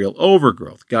bacterial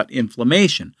overgrowth, gut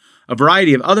inflammation, a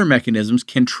variety of other mechanisms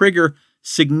can trigger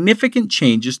significant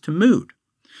changes to mood.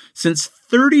 Since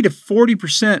 30 to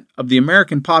 40% of the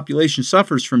American population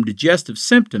suffers from digestive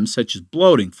symptoms such as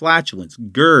bloating, flatulence,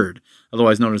 GERD,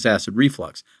 otherwise known as acid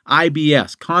reflux,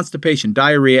 IBS, constipation,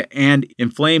 diarrhea, and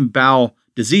inflamed bowel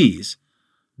disease,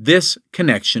 this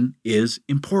connection is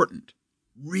important,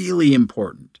 really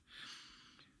important.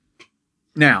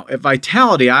 Now, at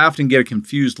Vitality, I often get a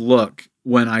confused look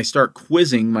when I start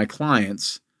quizzing my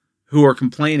clients who are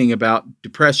complaining about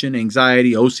depression,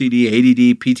 anxiety, OCD,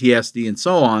 ADD, PTSD, and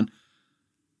so on.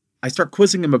 I start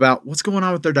quizzing them about what's going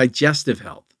on with their digestive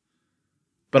health.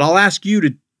 But I'll ask you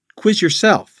to quiz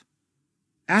yourself.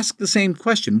 Ask the same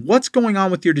question. What's going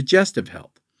on with your digestive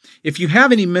health? If you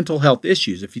have any mental health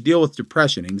issues, if you deal with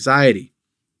depression, anxiety,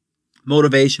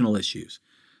 motivational issues,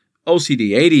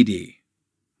 OCD, ADD,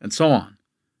 and so on,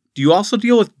 do you also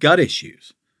deal with gut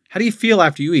issues? How do you feel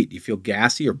after you eat? Do you feel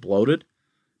gassy or bloated?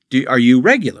 Are you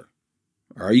regular?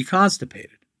 Or are you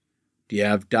constipated? Do you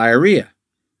have diarrhea?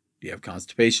 Do you have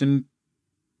constipation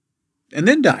and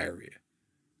then diarrhea?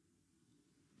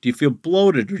 Do you feel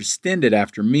bloated or distended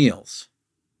after meals?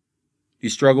 Do you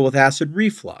struggle with acid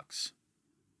reflux?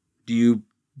 Do you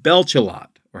belch a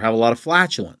lot or have a lot of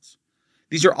flatulence?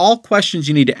 These are all questions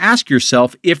you need to ask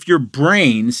yourself if your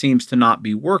brain seems to not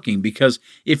be working, because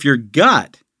if your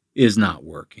gut is not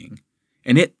working,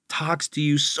 and it talks to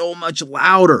you so much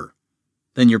louder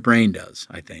than your brain does,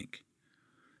 I think.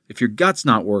 If your gut's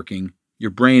not working,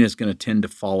 your brain is going to tend to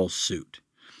follow suit.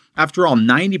 After all,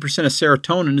 90% of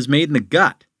serotonin is made in the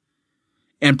gut.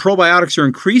 And probiotics are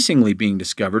increasingly being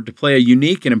discovered to play a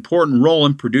unique and important role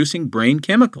in producing brain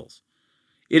chemicals.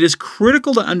 It is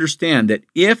critical to understand that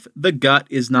if the gut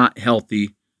is not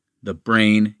healthy, the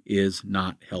brain is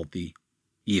not healthy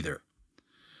either.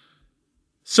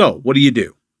 So, what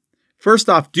do? First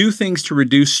off, do things to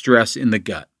reduce stress in the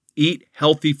gut. Eat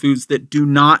healthy foods that do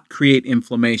not create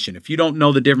inflammation. If you don't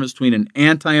know the difference between an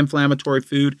anti-inflammatory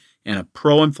food and a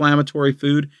pro-inflammatory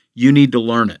food, you need to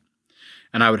learn it.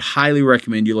 And I would highly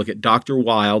recommend you look at Dr.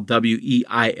 Weil,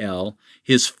 W-E-I-L,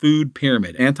 his food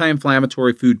pyramid,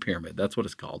 anti-inflammatory food pyramid. That's what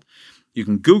it's called. You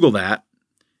can Google that,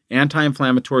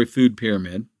 anti-inflammatory food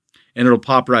pyramid, and it'll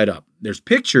pop right up. There's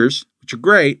pictures, which are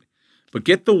great, but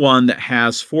get the one that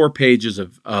has 4 pages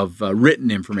of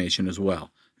written information as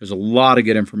well. There's a lot of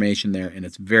good information there, and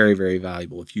it's very, very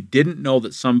valuable. If you didn't know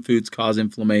that some foods cause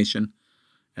inflammation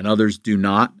and others do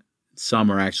not, some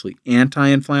are actually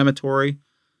anti-inflammatory,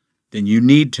 then you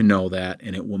need to know that,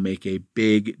 and it will make a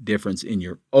big difference in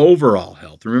your overall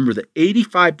health. Remember that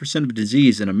 85% of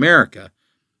disease in America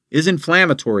is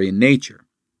inflammatory in nature.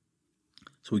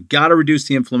 So we got to reduce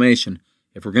the inflammation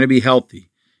if we're going to be healthy.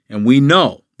 And we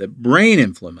know that brain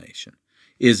inflammation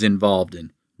is involved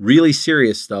in really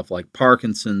serious stuff like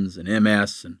Parkinson's and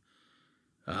MS and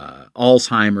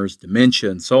Alzheimer's, dementia,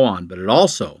 and so on. But it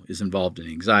also is involved in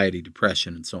anxiety,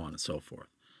 depression, and so on and so forth.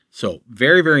 So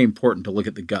very, very important to look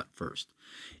at the gut first.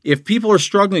 If people are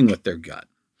struggling with their gut,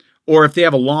 or if they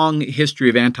have a long history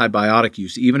of antibiotic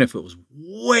use, even if it was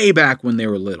way back when they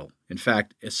were little, in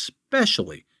fact,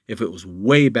 especially if it was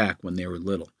way back when they were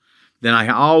little, then I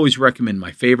always recommend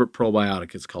my favorite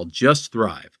probiotic. It's called Just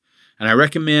Thrive. And I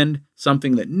recommend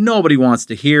something that nobody wants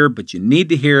to hear, but you need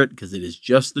to hear it because it is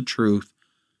just the truth.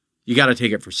 You got to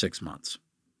take it for 6 months.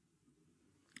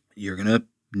 You're going to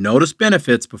notice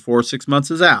benefits before 6 months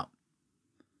is out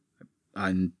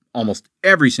in almost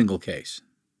every single case.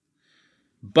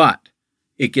 But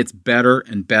it gets better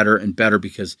and better and better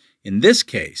because in this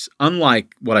case,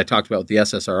 unlike what I talked about with the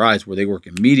SSRIs where they work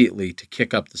immediately to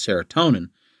kick up the serotonin,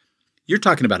 you're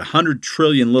talking about 100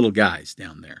 trillion little guys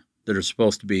down there that are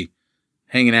supposed to be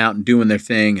hanging out and doing their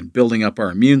thing and building up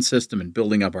our immune system and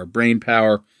building up our brain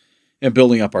power and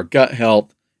building up our gut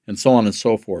health and so on and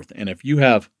so forth. And if you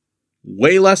have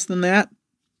way less than that,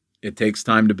 it takes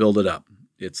time to build it up.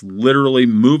 It's literally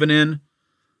moving in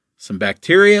some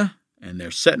bacteria and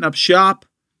they're setting up shop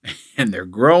and they're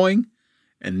growing,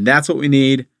 and that's what we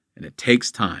need, and it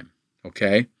takes time,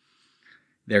 okay?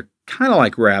 They're kind of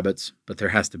like rabbits, but there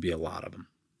has to be a lot of them.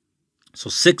 So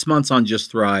 6 months on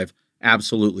Just Thrive,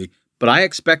 absolutely. But I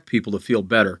expect people to feel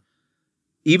better,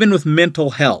 even with mental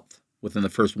health, within the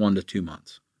first 1 to 2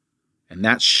 months. And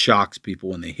that shocks people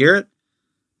when they hear it,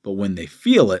 but when they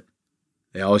feel it,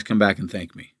 they always come back and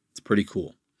thank me. It's pretty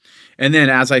cool. And then,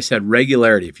 as I said,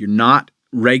 regularity. If you're not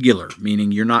regular, meaning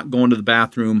you're not going to the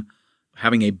bathroom,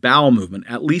 having a bowel movement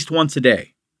at least once a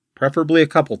day, preferably a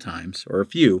couple times or a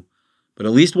few, but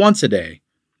at least once a day,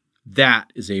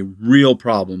 that is a real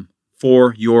problem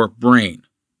for your brain.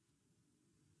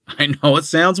 I know it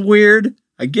sounds weird.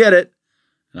 I get it.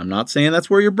 And I'm not saying that's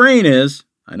where your brain is.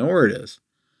 I know where it is.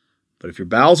 But if your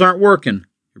bowels aren't working,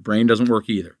 your brain doesn't work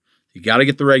either. You got to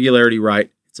get the regularity right.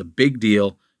 It's a big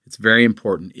deal. It's very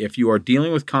important. If you are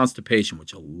dealing with constipation,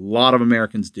 which a lot of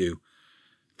Americans do,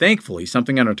 thankfully,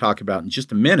 something I'm going to talk about in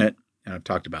just a minute, and I've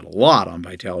talked about a lot on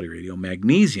Vitality Radio,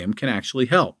 magnesium can actually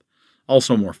help.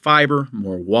 Also, more fiber,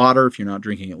 more water. If you're not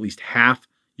drinking at least half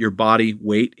your body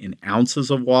weight in ounces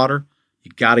of water,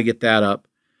 you got to get that up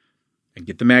and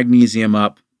get the magnesium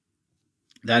up.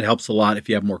 That helps a lot. If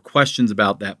you have more questions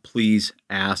about that, please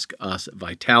ask us at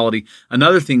Vitality.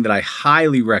 Another thing that I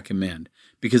highly recommend,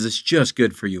 because it's just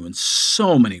good for you in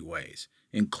so many ways,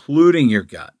 including your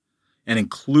gut and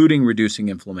including reducing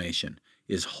inflammation,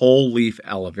 is whole leaf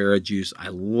aloe vera juice. I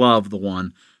love the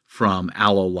one from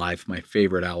Aloe Life, my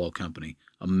favorite aloe company.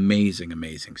 Amazing,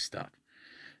 amazing stuff.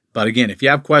 But again, if you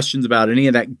have questions about any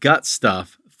of that gut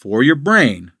stuff for your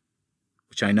brain,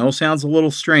 which I know sounds a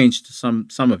little strange to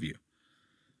some of you,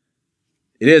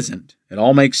 it isn't. It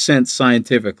all makes sense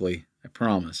scientifically, I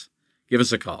promise. Give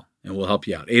us a call, and we'll help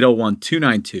you out.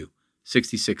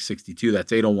 801-292-6662.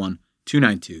 That's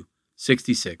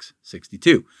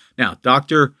 801-292-6662. Now,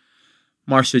 Dr.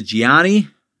 Marchigiani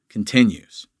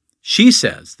continues. She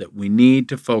says that we need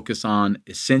to focus on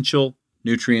essential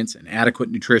nutrients and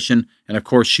adequate nutrition. And of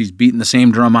course, she's beating the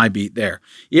same drum I beat there.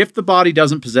 If the body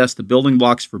doesn't possess the building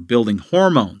blocks for building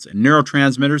hormones and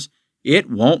neurotransmitters, it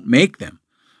won't make them.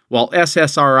 While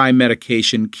SSRI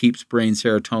medication keeps brain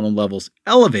serotonin levels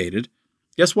elevated,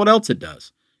 guess what else it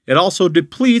does? It also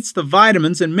depletes the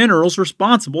vitamins and minerals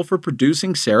responsible for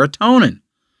producing serotonin.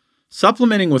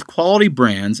 Supplementing with quality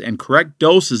brands and correct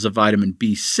doses of vitamin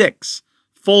B6,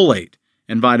 folate,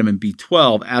 and vitamin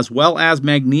B12, as well as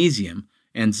magnesium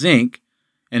and zinc,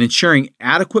 and ensuring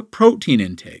adequate protein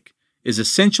intake is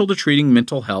essential to treating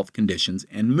mental health conditions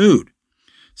and mood.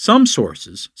 Some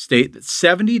sources state that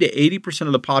 70 to 80%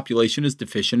 of the population is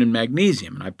deficient in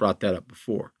magnesium, and I've brought that up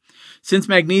before. Since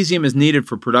magnesium is needed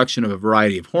for production of a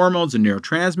variety of hormones and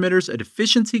neurotransmitters, a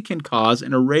deficiency can cause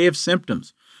an array of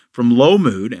symptoms, from low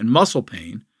mood and muscle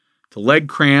pain, to leg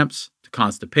cramps, to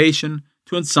constipation,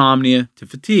 to insomnia, to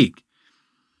fatigue.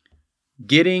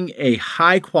 Getting a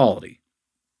high-quality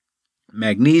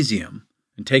magnesium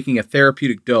and taking a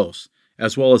therapeutic dose,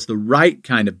 as well as the right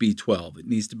kind of B12, it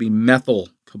needs to be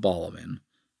methylcobalamin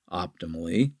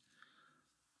optimally,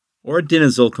 or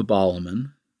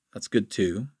adenylcobalamin, that's good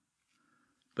too,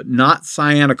 but not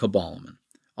cyanocobalamin.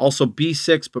 Also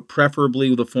B6, but preferably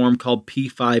with a form called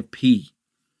P5P.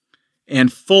 and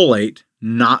folate,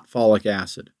 not folic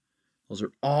acid. Those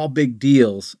are all big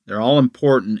deals. They're all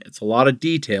important. It's a lot of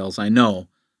details, I know,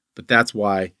 but that's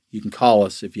why you can call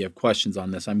us if you have questions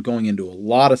on this. I'm going into a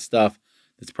lot of stuff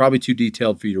that's probably too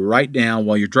detailed for you to write down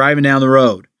while you're driving down the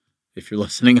road if you're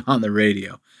listening on the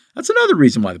radio. That's another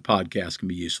reason why the podcast can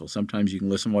be useful. Sometimes you can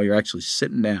listen while you're actually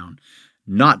sitting down,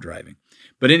 not driving.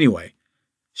 But anyway,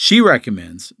 she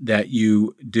recommends that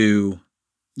you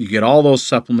get all those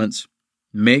supplements,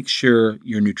 make sure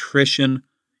your nutrition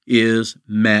is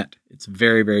met. It's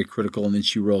very, very critical. And then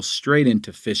she rolls straight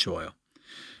into fish oil.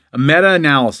 A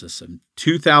meta-analysis in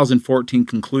 2014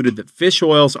 concluded that fish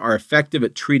oils are effective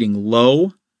at treating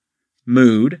low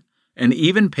mood and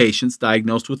even patients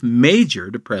diagnosed with major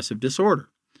depressive disorder.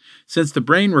 Since the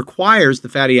brain requires the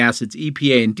fatty acids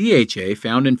EPA and DHA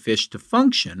found in fish to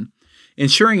function,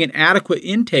 ensuring an adequate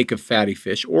intake of fatty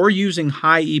fish or using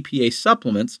high EPA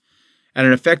supplements at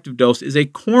an effective dose is a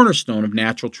cornerstone of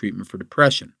natural treatment for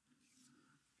depression.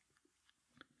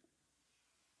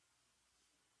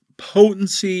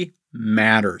 Potency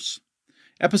matters.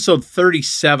 Episode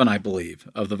 37, I believe,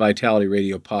 of the Vitality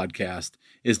Radio podcast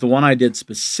is the one I did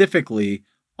specifically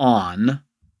on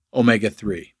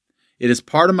omega-3. It is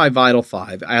part of my Vital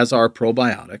 5, as are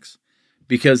probiotics,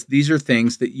 because these are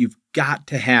things that you've got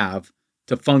to have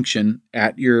to function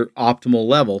at your optimal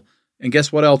level. And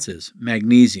guess what else is?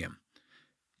 Magnesium.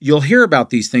 You'll hear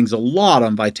about these things a lot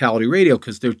on Vitality Radio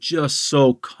because they're just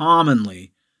so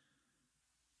commonly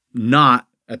not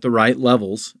at the right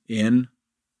levels in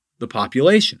the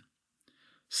population.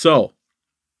 So,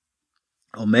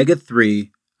 omega-3,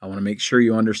 I want to make sure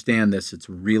you understand this. It's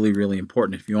really, really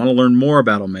important. If you want to learn more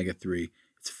about omega-3,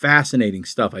 it's fascinating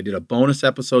stuff. I did a bonus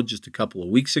episode just a couple of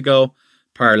weeks ago.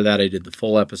 Prior to that, I did the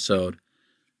full episode.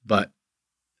 But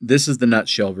this is the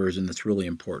nutshell version that's really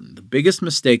important. The biggest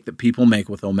mistake that people make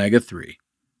with omega-3,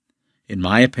 in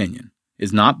my opinion,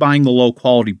 is not buying the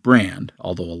low-quality brand,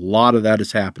 although a lot of that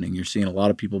is happening. You're seeing a lot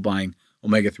of people buying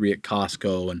omega-3 at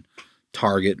Costco and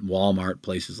Target and Walmart,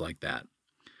 places like that.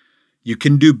 You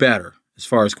can do better as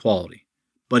far as quality,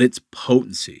 but it's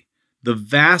potency. The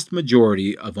vast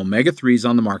majority of omega-3s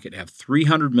on the market have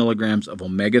 300 milligrams of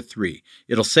omega-3.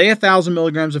 It'll say 1,000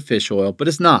 milligrams of fish oil, but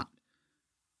it's not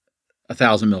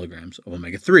 1,000 milligrams of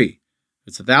omega-3.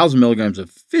 It's 1,000 milligrams of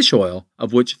fish oil,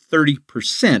 of which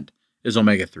 30% is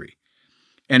omega-3.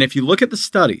 And if you look at the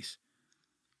studies,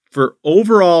 for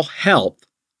overall health,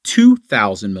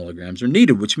 2,000 milligrams are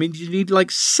needed, which means you need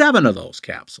like 7 of those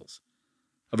capsules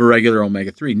of a regular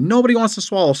omega-3. Nobody wants to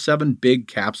swallow 7 big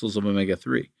capsules of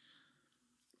omega-3.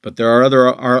 But there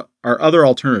are other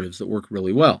alternatives that work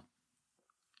really well.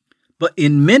 But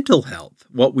in mental health,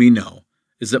 what we know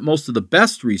is that most of the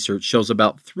best research shows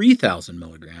about 3,000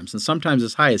 milligrams and sometimes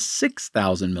as high as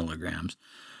 6,000 milligrams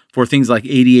for things like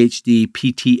ADHD,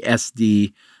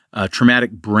 PTSD,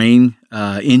 traumatic brain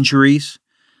injuries,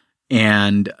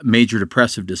 and major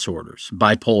depressive disorders,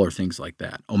 bipolar, things like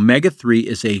that. Omega-3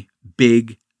 is a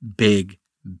big, big,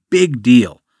 big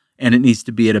deal, and it needs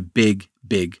to be at a big,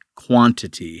 big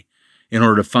quantity in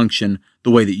order to function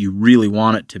the way that you really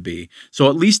want it to be. So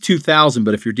at least 2,000,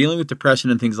 but if you're dealing with depression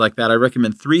and things like that, I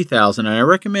recommend 3,000, and I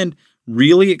recommend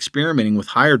really experimenting with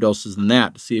higher doses than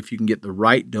that to see if you can get the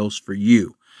right dose for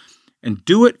you. And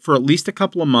do it for at least a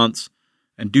couple of months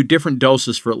and do different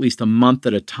doses for at least a month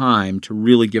at a time to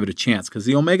really give it a chance. Because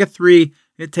the omega-3,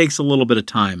 it takes a little bit of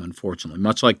time, unfortunately,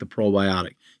 much like the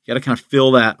probiotic. You got to kind of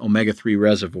fill that omega-3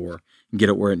 reservoir and get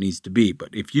it where it needs to be. But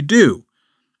if you do,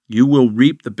 you will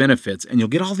reap the benefits, and you'll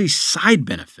get all these side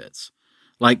benefits,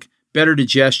 like better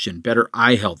digestion, better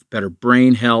eye health, better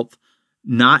brain health,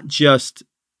 not just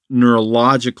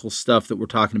neurological stuff that we're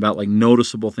talking about, like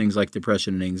noticeable things like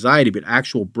depression and anxiety, but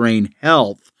actual brain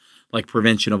health, like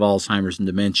prevention of Alzheimer's and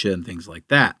dementia and things like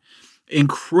that.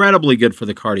 Incredibly good for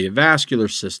the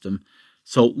cardiovascular system.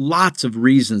 So lots of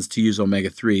reasons to use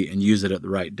omega-3 and use it at the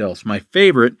right dose. My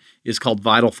favorite is called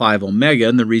Vital 5 Omega,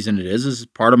 and the reason it is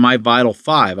part of my Vital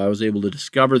 5. I was able to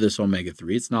discover this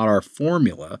omega-3. It's not our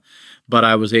formula, but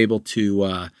I was able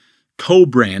to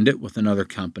co-brand it with another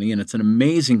company, and it's an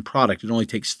amazing product. It only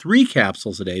takes 3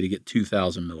 capsules a day to get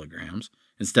 2,000 milligrams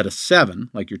instead of 7,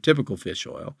 like your typical fish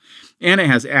oil. And it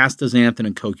has astaxanthin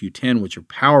and CoQ10, which are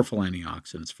powerful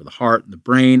antioxidants for the heart and the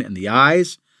brain and the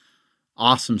eyes.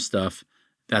 Awesome stuff.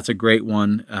 That's a great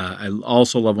one. I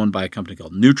also love one by a company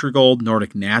called Nutrigold.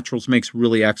 Nordic Naturals makes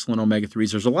really excellent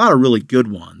omega-3s. There's a lot of really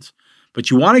good ones,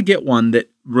 but you want to get one that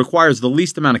requires the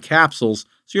least amount of capsules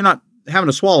so you're not having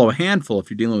to swallow a handful if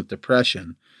you're dealing with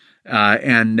depression.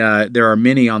 And there are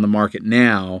many on the market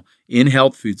now in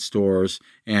health food stores.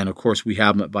 And of course, we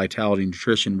have them at Vitality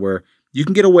Nutrition where you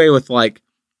can get away with like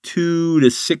 2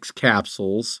 to 6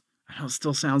 capsules. I know it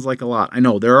still sounds like a lot. I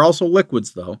know there are also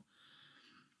liquids though.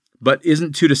 But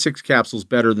isn't 2 to 6 capsules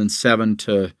better than 7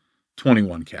 to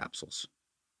 21 capsules?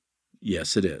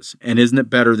 Yes, it is. And isn't it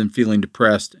better than feeling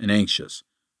depressed and anxious?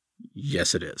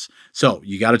 Yes, it is. So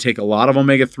you got to take a lot of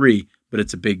omega-3, but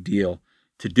it's a big deal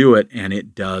to do it, and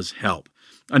it does help.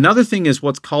 Another thing is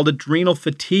what's called adrenal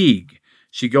fatigue.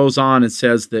 She goes on and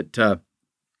says that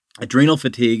adrenal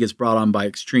fatigue is brought on by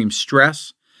extreme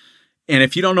stress. And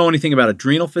if you don't know anything about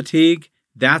adrenal fatigue,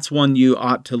 that's one you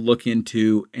ought to look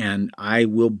into, and I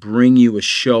will bring you a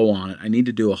show on it. I need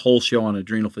to do a whole show on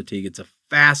adrenal fatigue. It's a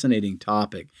fascinating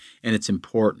topic, and it's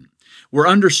important. We're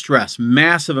under stress,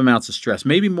 massive amounts of stress,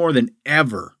 maybe more than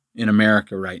ever in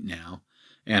America right now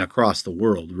and across the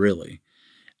world, really.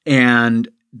 And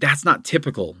that's not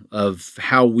typical of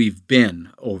how we've been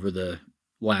over the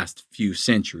last few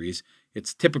centuries.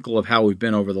 It's typical of how we've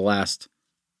been over the last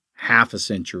half a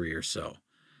century or so.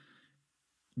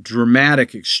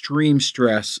 Dramatic, extreme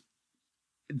stress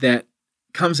that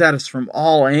comes at us from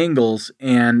all angles,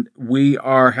 and we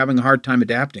are having a hard time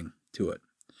adapting to it.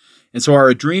 And so our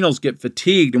adrenals get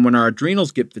fatigued, and when our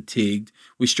adrenals get fatigued,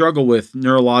 we struggle with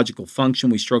neurological function,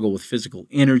 we struggle with physical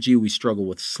energy, we struggle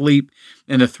with sleep.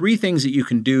 And the 3 things that you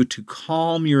can do to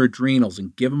calm your adrenals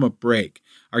and give them a break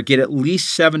are get at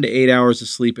least 7 to 8 hours of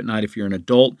sleep at night if you're an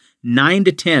adult, 9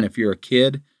 to 10 if you're a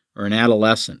kid or an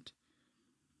adolescent.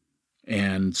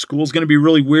 And school's going to be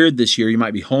really weird this year. You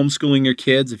might be homeschooling your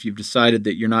kids if you've decided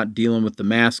that you're not dealing with the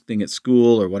mask thing at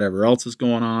school or whatever else is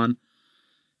going on.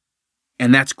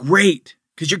 And that's great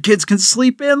because your kids can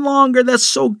sleep in longer. That's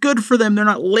so good for them. They're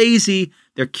not lazy.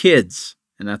 They're kids,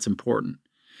 and that's important.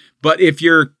 But if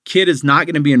your kid is not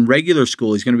going to be in regular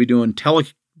school, he's going to be doing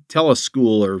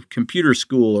teleschool or computer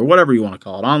school or whatever you want to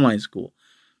call it, online school.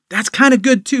 That's kind of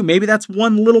good too. Maybe that's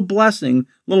one little blessing,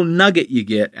 little nugget you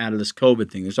get out of this COVID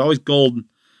thing. There's always golden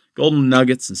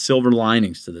nuggets and silver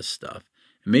linings to this stuff.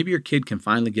 And maybe your kid can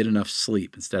finally get enough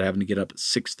sleep instead of having to get up at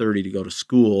 6:30 to go to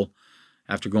school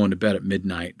after going to bed at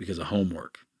midnight because of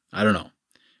homework. I don't know.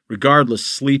 Regardless,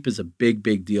 sleep is a big,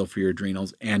 big deal for your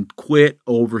adrenals, and quit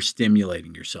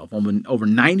overstimulating yourself. Over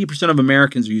 90% of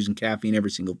Americans are using caffeine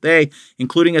every single day,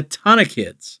 including a ton of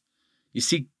kids. You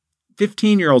see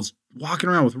 15-year-olds walking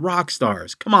around with rock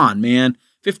stars. Come on, man.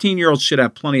 15-year-olds should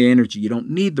have plenty of energy. You don't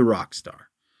need the rock star.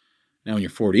 Now, when you're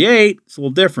 48, it's a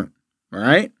little different, all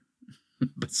right?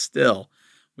 But still,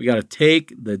 we got to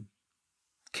take the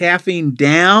caffeine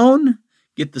down,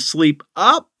 get the sleep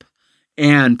up,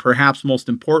 and perhaps most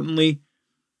importantly,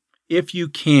 if you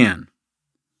can,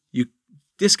 you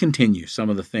discontinue some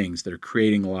of the things that are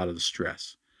creating a lot of the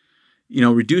stress. You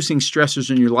know, reducing stressors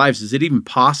in your lives, is it even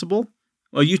possible?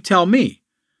 Well, you tell me.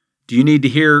 Do you need to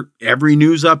hear every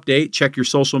news update, check your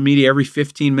social media every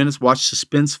 15 minutes, watch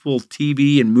suspenseful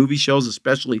TV and movie shows,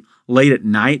 especially late at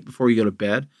night before you go to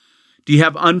bed? Do you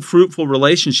have unfruitful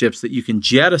relationships that you can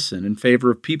jettison in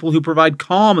favor of people who provide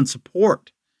calm and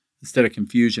support instead of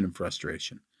confusion and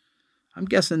frustration? I'm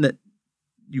guessing that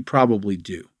you probably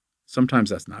do. Sometimes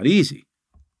that's not easy.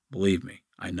 Believe me,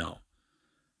 I know.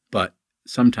 But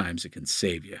sometimes it can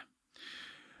save you.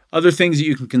 Other things that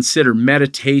you can consider: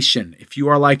 meditation. If you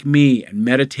are like me and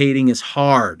meditating is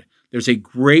hard, there's a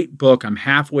great book. I'm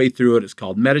halfway through it. It's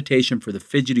called Meditation for the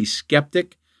Fidgety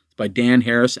Skeptic. It's by Dan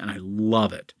Harris, and I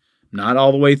love it. Not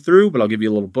all the way through, but I'll give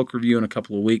you a little book review in a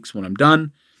couple of weeks when I'm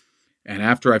done. And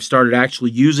after I've started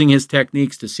actually using his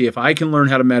techniques to see if I can learn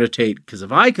how to meditate, because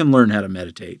if I can learn how to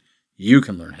meditate, you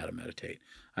can learn how to meditate.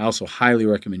 I also highly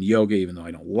recommend yoga, even though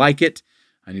I don't like it.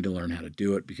 I need to learn how to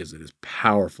do it because it is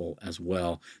powerful as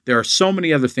well. There are so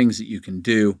many other things that you can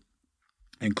do,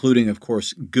 including, of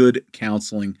course, good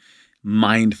counseling,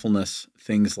 mindfulness,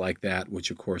 things like that, which,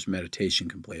 of course, meditation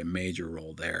can play a major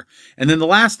role there. And then the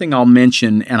last thing I'll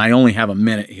mention, and I only have a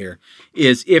minute here,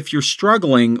 is if you're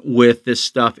struggling with this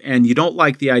stuff and you don't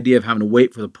like the idea of having to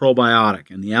wait for the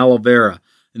probiotic and the aloe vera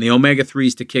and the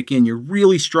omega-3s to kick in, you're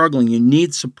really struggling, you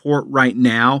need support right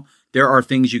now, there are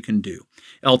things you can do.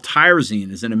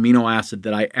 L-tyrosine is an amino acid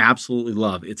that I absolutely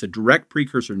love. It's a direct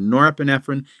precursor to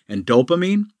norepinephrine and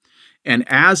dopamine, and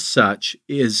as such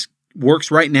works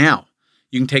right now.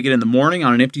 You can take it in the morning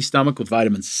on an empty stomach with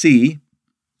vitamin C,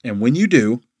 and when you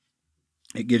do,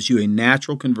 it gives you a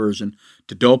natural conversion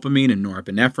to dopamine and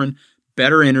norepinephrine,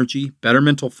 better energy, better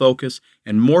mental focus,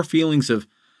 and more feelings of,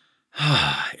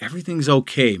 everything's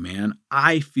okay, man.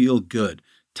 I feel good.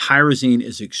 Tyrosine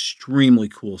is extremely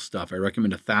cool stuff. I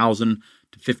recommend 1,000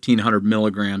 to 1,500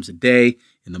 milligrams a day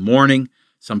in the morning.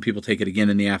 Some people take it again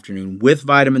in the afternoon with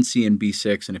vitamin C and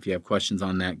B6. And if you have questions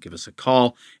on that, give us a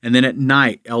call. And then at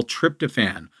night,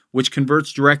 L-tryptophan, which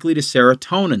converts directly to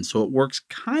serotonin. So it works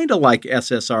kind of like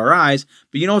SSRIs.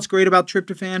 But you know what's great about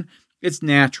tryptophan? It's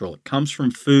natural. It comes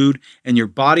from food, and your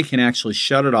body can actually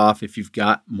shut it off if you've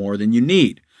got more than you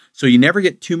need. So you never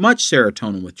get too much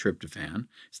serotonin with tryptophan.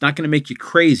 It's not going to make you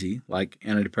crazy like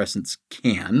antidepressants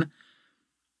can.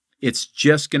 It's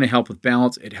just going to help with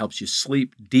balance. It helps you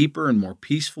sleep deeper and more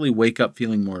peacefully, wake up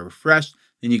feeling more refreshed.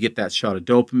 Then you get that shot of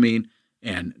dopamine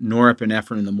and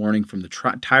norepinephrine in the morning from the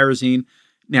tyrosine.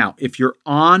 Now, if you're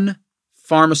on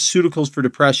pharmaceuticals for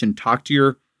depression, talk to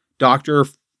your doctor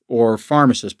or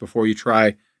pharmacist before you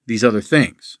try these other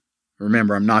things.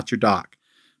 Remember, I'm not your doc.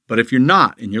 But if you're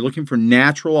not and you're looking for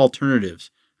natural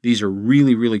alternatives, these are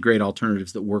really, really great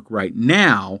alternatives that work right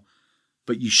now.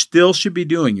 But you still should be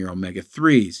doing your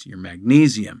omega-3s, your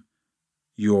magnesium,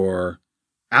 your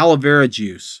aloe vera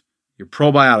juice, your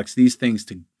probiotics, these things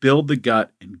to build the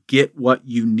gut and get what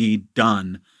you need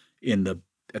done.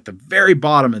 At the very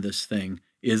bottom of this thing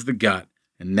is the gut,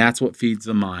 and that's what feeds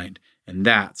the mind, and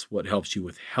that's what helps you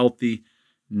with healthy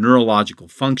neurological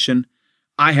function.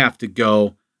 I have to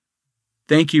go.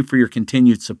 Thank you for your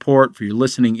continued support, for your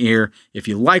listening ear. If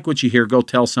you like what you hear, go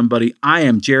tell somebody. I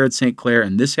am Jared St. Clair,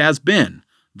 and this has been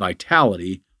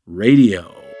Vitality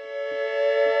Radio.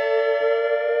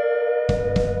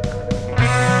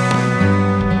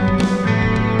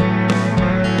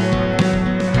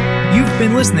 You've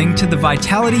been listening to the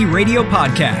Vitality Radio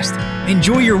Podcast.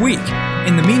 Enjoy your week.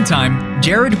 In the meantime,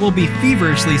 Jared will be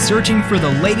feverishly searching for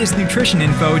the latest nutrition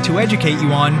info to educate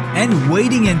you on and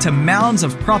wading into mounds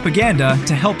of propaganda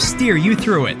to help steer you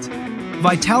through it.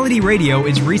 Vitality Radio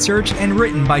is researched and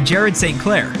written by Jared St.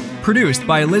 Clair, produced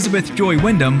by Elizabeth Joy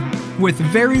Wyndham, with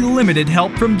very limited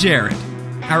help from Jared.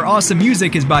 Our awesome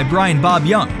music is by Brian Bob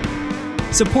Young.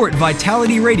 Support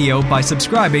Vitality Radio by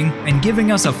subscribing and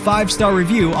giving us a 5-star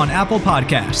review on Apple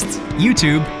Podcasts,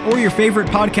 YouTube, or your favorite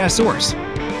podcast source.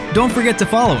 Don't forget to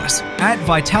follow us at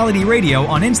Vitality Radio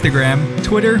on Instagram,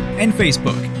 Twitter, and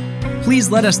Facebook.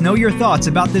 Please let us know your thoughts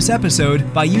about this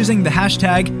episode by using the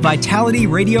hashtag Vitality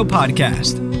Radio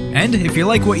Podcast. And if you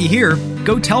like what you hear,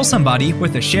 go tell somebody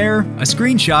with a share, a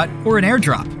screenshot, or an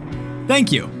airdrop.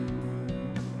 Thank you.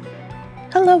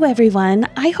 Hello, everyone.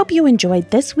 I hope you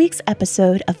enjoyed this week's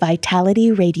episode of Vitality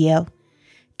Radio.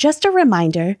 Just a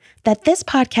reminder that this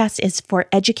podcast is for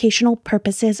educational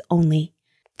purposes only.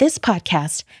 This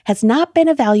podcast has not been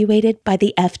evaluated by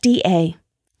the FDA.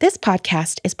 This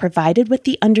podcast is provided with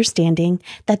the understanding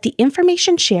that the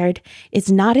information shared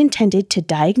is not intended to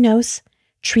diagnose,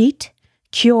 treat,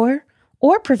 cure,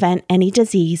 or prevent any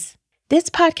disease. This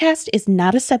podcast is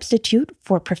not a substitute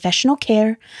for professional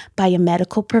care by a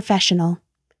medical professional.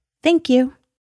 Thank you.